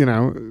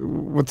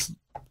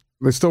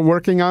 They're still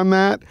working on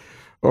that,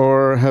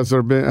 or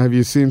have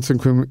you seen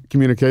some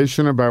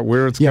communication about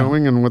where it's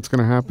going and what's going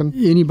to happen?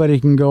 Anybody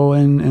can go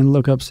in and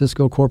look up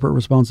Cisco corporate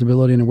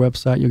responsibility on a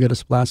website. You'll get a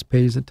splash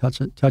page that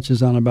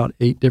touches on about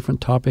 8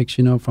 different topics,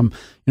 from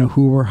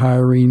who we're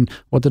hiring,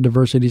 what the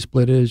diversity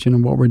split is,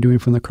 what we're doing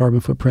from the carbon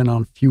footprint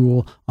on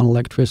fuel, on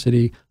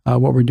electricity,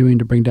 what we're doing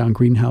to bring down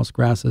greenhouse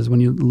gases. When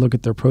you look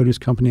at their produce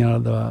company out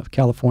of the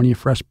California,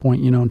 Fresh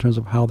Point, in terms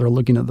of how they're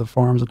looking at the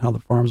farms and how the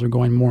farms are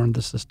going more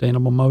into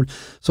sustainable mode.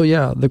 So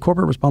the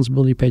corporate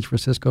responsibility page for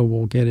Cisco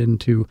will get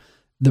into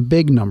the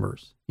big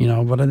numbers,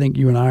 but I think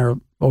you and I are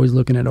always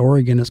looking at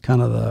Oregon as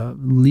kind of the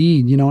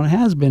lead, and it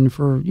has been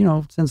for,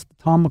 since the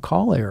Tom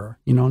McCall era,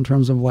 in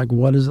terms of like,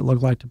 what does it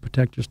look like to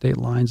protect your state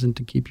lines and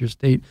to keep your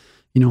state,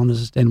 on the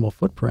sustainable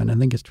footprint. I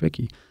think it's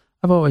tricky.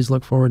 I've always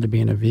looked forward to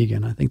being a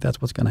vegan. I think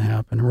that's what's going to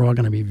happen. We're all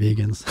going to be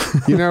vegans.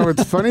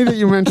 It's funny that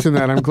you mentioned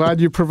that. I'm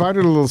glad you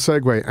provided a little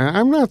segue.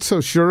 I'm not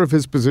so sure of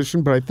his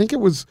position, but I think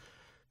it was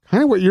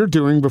kind of what you're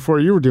doing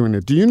before you were doing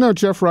it. Do you know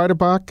Jeff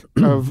Reidebach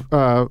of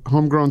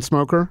Homegrown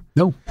Smoker?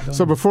 No.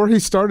 So before he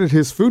started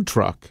his food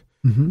truck,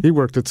 he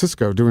worked at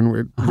Cisco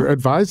doing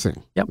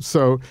advising. Yep.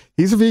 So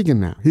he's a vegan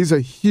now. He's a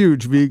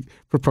huge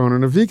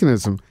proponent of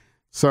veganism.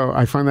 So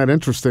I find that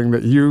interesting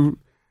that you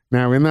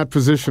now in that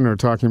position are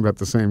talking about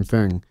the same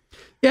thing.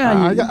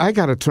 Yeah, I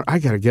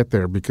gotta get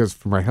there because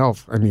for my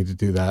health I need to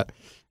do that,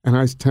 and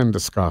I tend to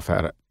scoff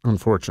at it,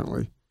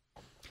 unfortunately.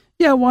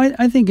 Yeah, well,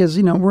 I think as,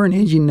 we're an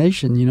aging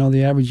nation,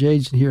 the average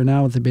age here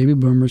now with the baby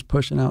boomers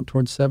pushing out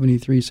towards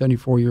 73,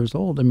 74 years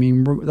old. I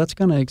mean, that's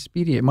going to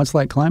expedite, much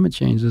like climate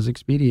change is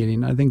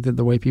expediting. I think that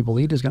the way people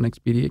eat is going to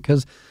expedite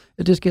because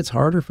it just gets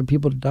harder for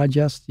people to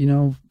digest,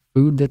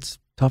 food that's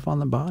tough on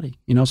the body.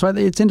 So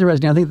it's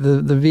interesting. I think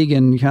the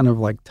vegan kind of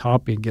like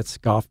topic gets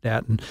scoffed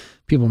at and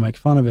people make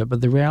fun of it.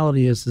 But the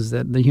reality is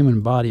that the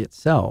human body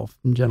itself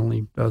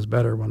generally does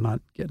better when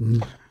not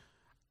getting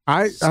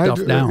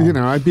stuffed down.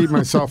 I beat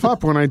myself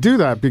up when I do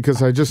that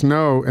because I just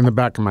know in the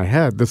back of my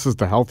head this is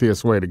the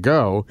healthiest way to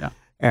go. Yeah.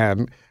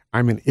 And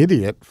I'm an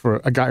idiot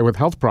for a guy with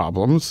health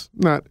problems.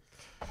 Not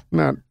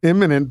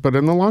imminent, but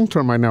in the long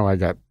term I know I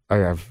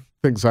have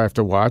things I have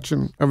to watch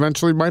and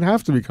eventually might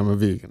have to become a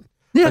vegan.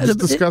 Yeah, I just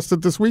discussed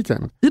it this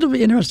weekend. It'll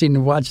be interesting to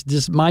watch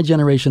just my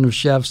generation of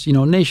chefs,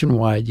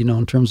 nationwide,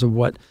 in terms of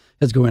what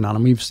is going on.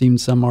 And we've seen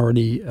some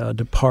already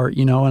depart,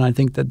 and I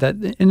think that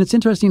and it's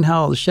interesting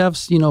how the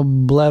chefs,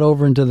 bled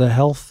over into the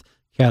health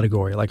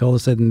category. Like all of a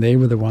sudden they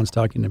were the ones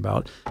talking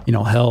about,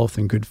 health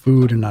and good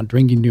food and not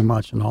drinking too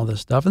much and all this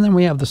stuff. And then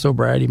we have the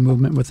sobriety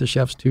movement with the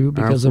chefs too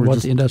because of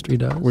what the industry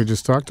does. We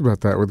just talked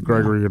about that with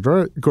Gregory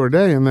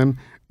Gourdet, and then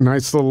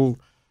nice little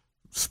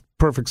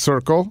perfect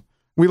circle.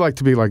 We like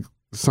to be like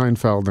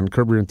Seinfeld and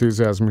Curb Your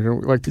Enthusiasm here.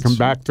 We like to come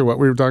back to what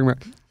we were talking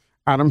about.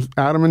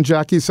 Adam and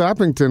Jackie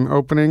Sappington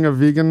opening a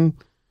vegan,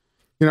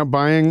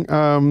 buying,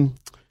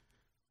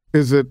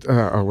 is it,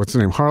 what's the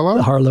name, Harlow?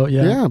 Harlow,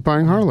 yeah. Yeah,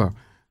 buying Harlow.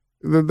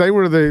 They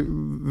were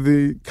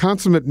the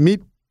consummate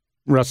meat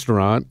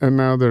restaurant, and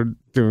now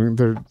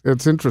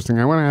it's interesting.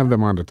 I want to have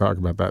them on to talk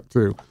about that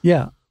too.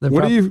 Yeah.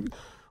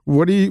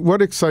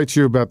 What excites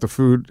you about the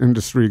food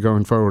industry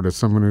going forward as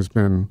someone who's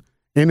been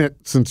in it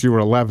since you were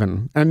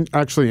 11 and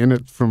actually in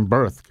it from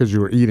birth because you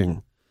were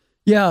eating?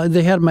 Yeah,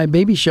 they had my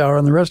baby shower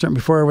in the restaurant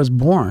before I was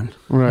born.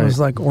 Right. I was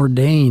like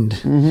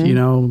ordained,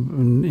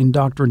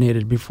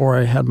 indoctrinated before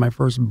I had my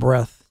first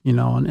breath,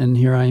 and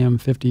here I am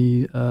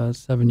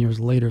 57 years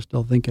later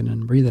still thinking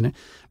and breathing it.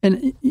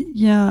 And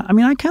yeah, I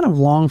mean, I kind of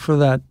long for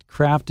that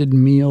crafted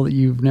meal that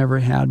you've never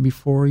had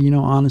before,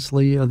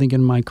 honestly. I think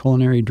in my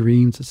culinary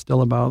dreams, it's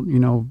still about,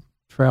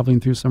 traveling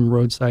through some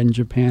roadside in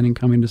Japan and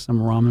coming to some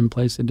ramen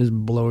place that just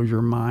blows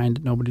your mind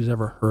that nobody's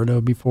ever heard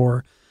of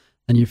before.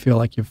 And you feel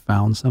like you've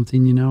found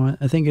something,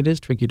 I think it is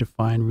tricky to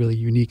find really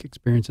unique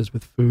experiences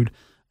with food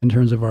in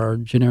terms of our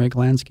generic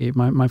landscape.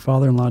 My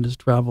father-in-law just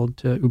traveled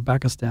to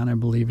Uzbekistan, I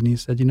believe, and he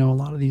said, a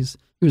lot of these,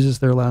 he was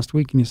just there last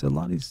week, and he said, a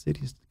lot of these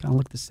cities kind of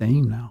look the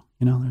same now.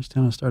 They're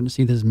kind of starting to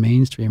see this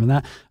mainstream. And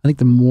that, I think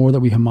the more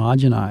that we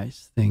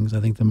homogenize things, I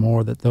think the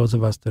more that those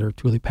of us that are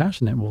truly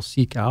passionate will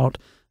seek out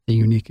a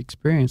unique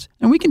experience.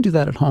 And we can do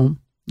that at home.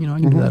 I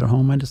can do that at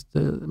home.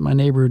 My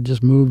neighbor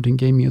just moved and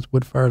gave me his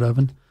wood-fired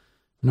oven.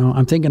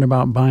 I'm thinking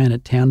about buying a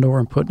tandoor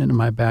and putting it in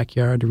my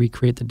backyard to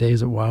recreate the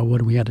days at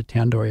Wildwood. We had a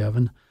tandoori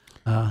oven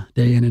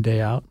day in and day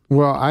out.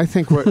 Well, I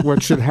think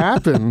what should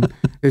happen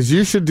is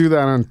you should do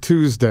that on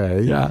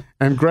Tuesday. Yeah.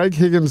 And Greg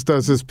Higgins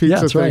does his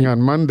pizza thing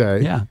on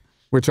Monday. Yeah.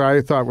 Which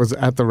I thought was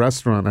at the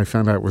restaurant. I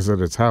found out it was at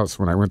his house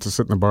when I went to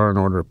sit in the bar and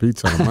order a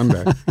pizza on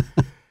Monday.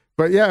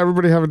 But yeah,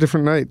 everybody have a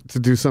different night to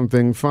do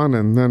something fun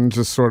and then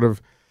just sort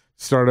of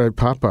start a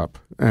pop-up.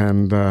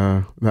 And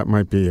that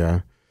might be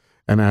an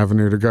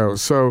avenue to go.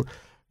 So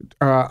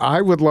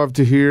I would love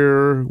to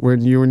hear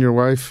when you and your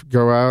wife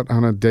go out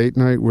on a date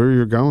night where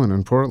you're going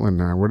in Portland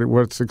now.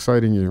 What's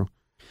exciting you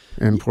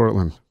in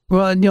Portland?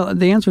 Well,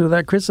 the answer to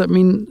that, Chris, I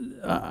mean,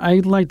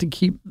 I like to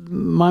keep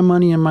my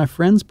money in my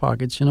friends'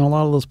 pockets. A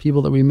lot of those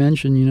people that we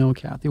mentioned,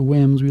 Kathy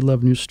Wims, we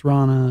love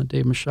Nostrana,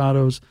 Dave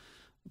Machado's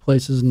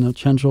places in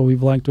Central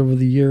we've liked over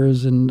the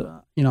years. And,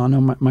 I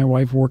know my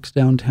wife works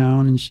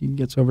downtown and she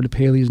gets over to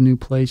Paley's new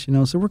place,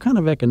 so we're kind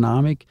of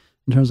economic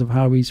in terms of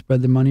how we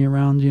spread the money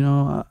around.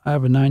 I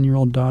have a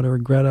 9-year-old daughter,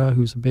 Greta,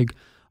 who's a big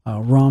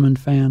ramen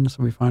fan,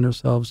 so we find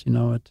ourselves, at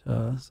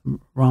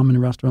some ramen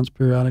restaurants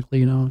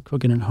periodically,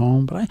 cooking at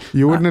home. But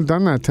you wouldn't have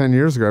done that 10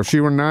 years ago. If she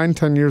were 9,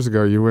 10 years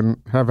ago, you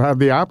wouldn't have had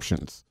the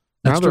options.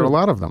 Now there are a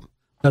lot of them.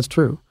 That's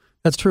true.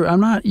 I'm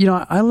not,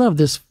 I love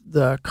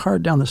the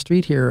cart down the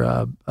street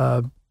here,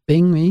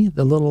 Bing Me,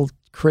 the little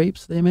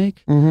crepes they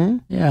make. Mm-hmm.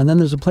 Yeah, and then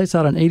there's a place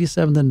out on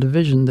 87th and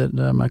Division that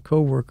my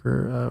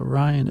coworker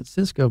Ryan at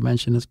Cisco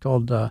mentioned. It's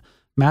called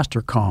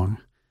Master Kong.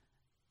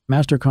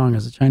 Master Kong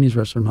is a Chinese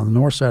restaurant on the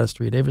north side of the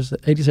street,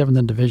 87th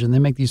and Division. They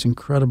make these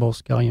incredible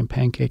scallion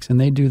pancakes, and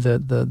they do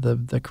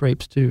the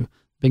crepes too,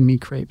 Big Me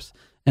crepes.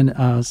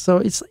 And so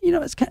it's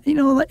it's kind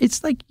of,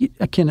 it's like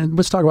again,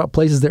 let's talk about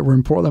places that were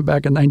in Portland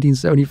back in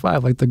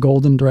 1975, like the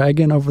Golden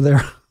Dragon over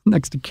there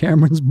next to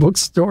Cameron's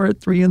bookstore at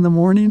 3 a.m.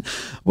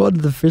 What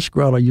did the Fish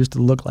Grotto used to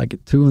look like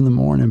at 2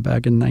 a.m.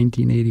 back in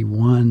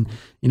 1981?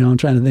 I'm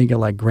trying to think of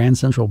like Grand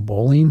Central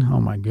Bowling. Oh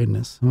my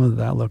goodness, what did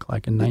that look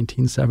like in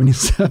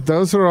 1977?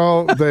 Those are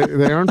all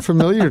they aren't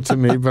familiar to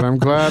me, but I'm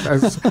glad.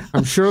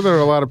 I'm sure there are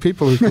a lot of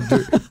people who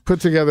could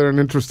put together an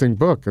interesting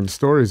book and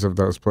stories of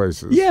those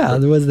places. Yeah,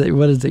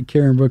 what is it?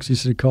 Karen Brooks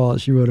used to call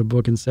it. She wrote a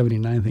book in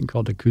 '79, I think,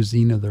 called "The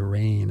Cuisine of the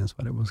Rain," is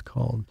what it was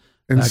called.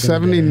 In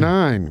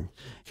 '79,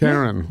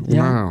 Karen. Yeah,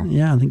 wow.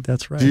 Yeah, I think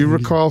that's right. Do you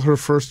recall her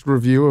first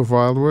review of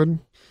Wildwood?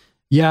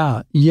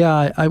 Yeah.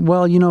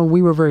 Well,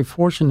 we were very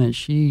fortunate.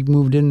 She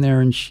moved in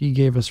there and she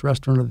gave us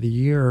Restaurant of the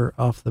Year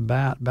off the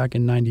bat back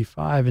in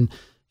 '95, and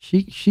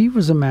she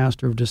was a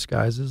master of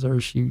disguises, or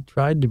she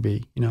tried to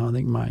be. I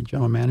think my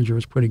general manager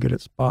was pretty good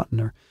at spotting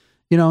her.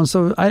 And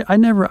so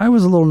I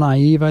was a little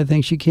naive. I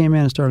think she came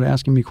in and started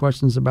asking me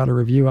questions about a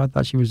review. I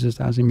thought she was just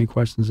asking me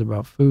questions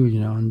about food,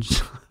 and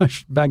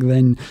back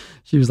then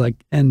she was like,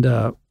 and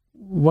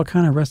what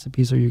kind of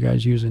recipes are you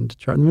guys using to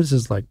chart? And this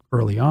is like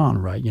early on,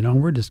 right?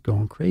 We're just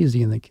going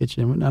crazy in the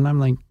kitchen. And I'm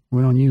like,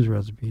 we don't use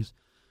recipes.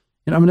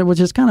 Which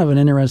is kind of an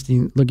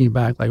interesting, looking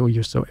back, like, oh,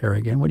 you're so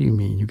arrogant. What do you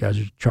mean? You guys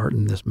are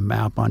charting this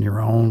map on your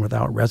own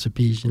without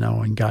recipes, and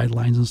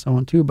guidelines and so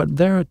on too. But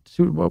there,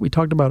 to what we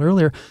talked about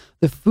earlier,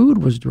 the food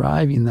was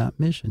driving that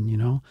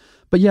mission,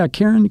 But yeah,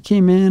 Karen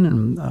came in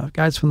and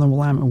guys from the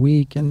Willamette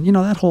Week, and,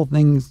 that whole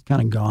thing's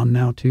kind of gone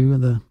now too.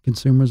 The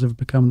consumers have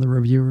become the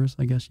reviewers,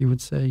 I guess you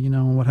would say.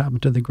 What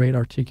happened to the great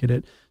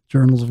articulate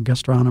journals of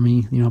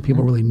gastronomy?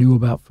 People really knew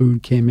about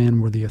food, came in,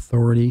 were the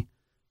authority.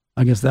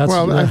 I guess that's...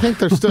 Well, I think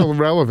they're still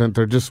relevant.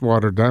 They're just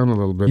watered down a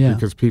little bit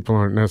because people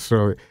aren't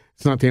necessarily...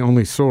 It's not the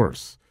only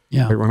source.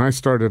 Yeah. Like when I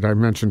started, I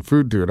mentioned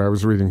Food Dude. I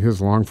was reading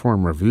his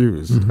long-form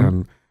reviews,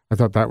 and I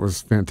thought that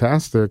was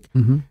fantastic.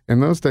 Mm-hmm.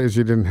 In those days,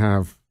 you didn't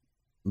have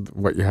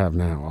what you have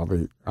now, all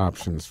the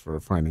options for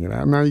finding it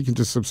out. Now you can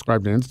just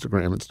subscribe to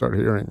Instagram and start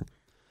hearing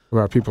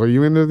about people. Are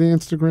you into the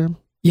Instagram?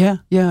 Yeah.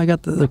 I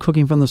got the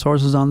Cooking from the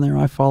Sources on there.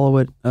 I follow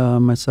it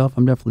myself.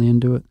 I'm definitely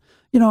into it.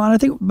 And I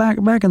think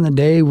back in the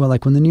day,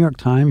 like when the New York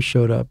Times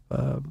showed up,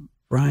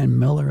 Brian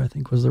Miller, I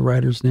think was the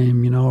writer's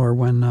name, or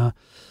when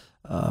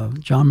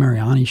John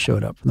Mariani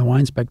showed up from the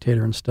Wine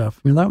Spectator and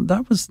stuff.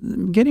 That was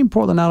getting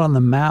Portland out on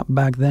the map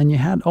back then. You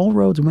had all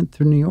roads went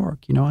through New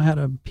York. I had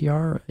a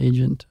PR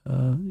agent,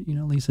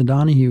 Lisa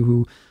Donahue,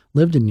 who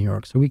lived in New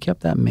York. So we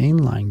kept that main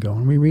line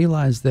going. We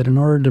realized that in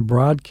order to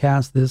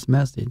broadcast this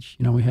message,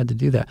 we had to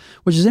do that,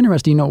 which is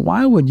interesting.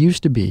 Wildwood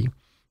used to be,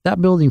 that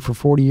building for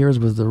 40 years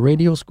was the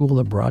Radio School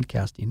of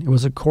Broadcasting. It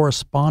was a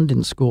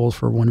correspondence school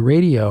for when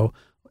radio,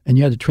 and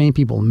you had to train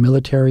people in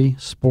military,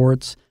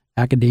 sports,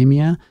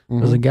 academia. There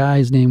was a guy,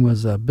 his name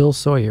was Bill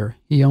Sawyer.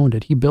 He owned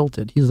it. He built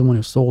it. He's the one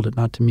who sold it,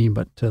 not to me,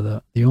 but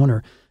to the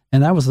owner.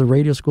 And that was the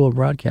Radio School of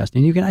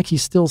Broadcasting. You can actually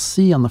still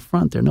see on the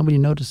front there, nobody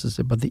notices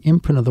it, but the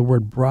imprint of the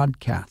word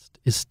broadcast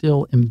is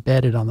still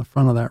embedded on the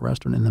front of that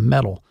restaurant in the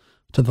metal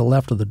to the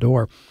left of the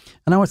door.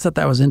 And I always thought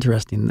that was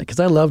interesting because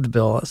I loved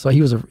Bill. So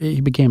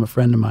he became a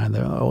friend of mine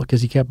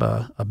because he kept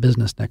a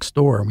business next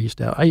door. And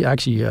I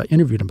actually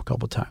interviewed him a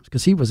couple of times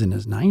because he was in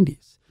his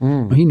 90s.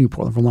 He knew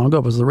Portland for long ago.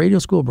 It was the Radio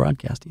School of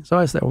Broadcasting. So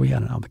I said, we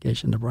had an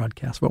obligation to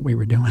broadcast what we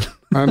were doing.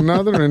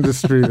 Another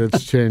industry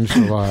that's changed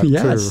a lot,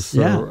 too.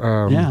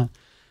 So, yeah.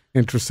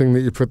 Interesting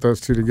that you put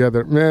those two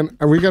together. Man,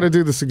 we got to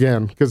do this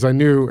again because I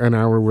knew an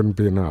hour wouldn't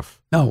be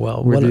enough. Oh,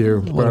 well, what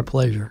a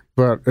pleasure.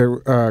 But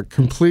a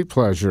complete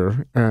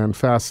pleasure and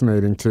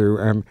fascinating, too.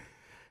 And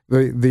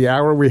the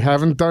hour we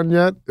haven't done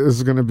yet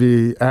is going to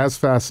be as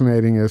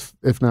fascinating,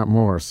 if not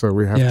more. So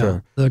we have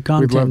to. The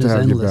content we'd love to have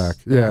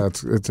endless.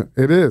 you back.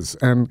 It is.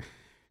 And,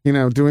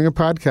 doing a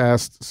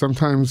podcast,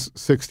 sometimes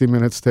 60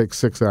 minutes takes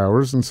 6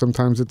 hours, and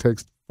sometimes it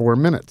takes 4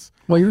 minutes.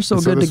 Well, you're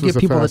so good to give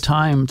people the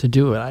time to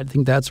do it. I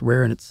think that's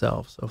rare in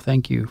itself. So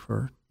thank you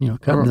for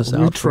cutting this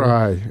out. We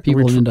try. For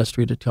people in the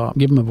industry to talk.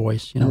 Give them a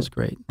voice. It's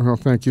great. Well,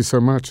 thank you so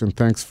much, and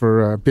thanks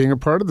for being a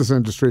part of this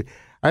industry.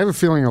 I have a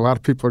feeling a lot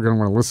of people are going to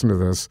want to listen to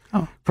this.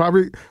 Oh.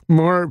 Probably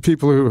more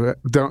people who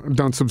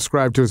don't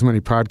subscribe to as many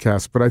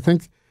podcasts, but I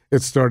think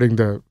it's starting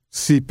to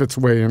seep its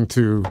way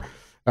into,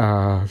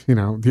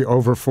 the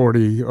over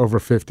 40, over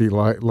 50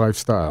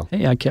 lifestyle.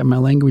 Hey, I kept my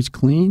language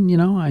clean.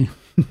 I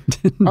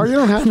didn't. Oh, you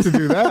don't have to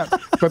do that.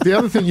 But the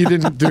other thing you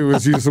didn't do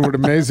is use the word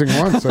amazing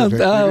once. I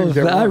think.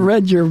 I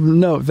read your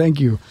note. Thank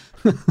you.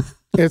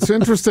 It's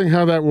interesting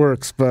how that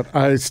works, but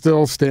I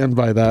still stand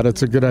by that.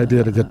 It's a good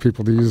idea to get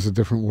people to use a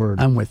different word.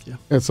 I'm with you.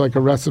 It's like a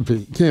recipe.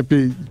 You can't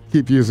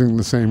keep using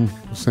the same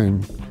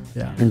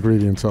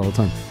ingredients all the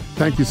time.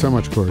 Thank you so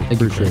much, Cory.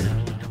 Appreciate it.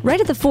 Right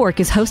at the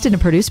Fork is hosted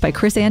and produced by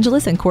Chris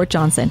Angeles and Court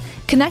Johnson.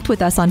 Connect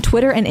with us on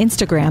Twitter and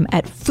Instagram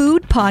at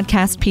Food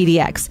Podcast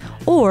PDX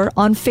or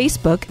on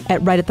Facebook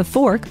at Right at the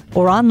Fork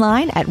or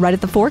online at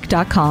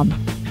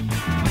rightatthefork.com.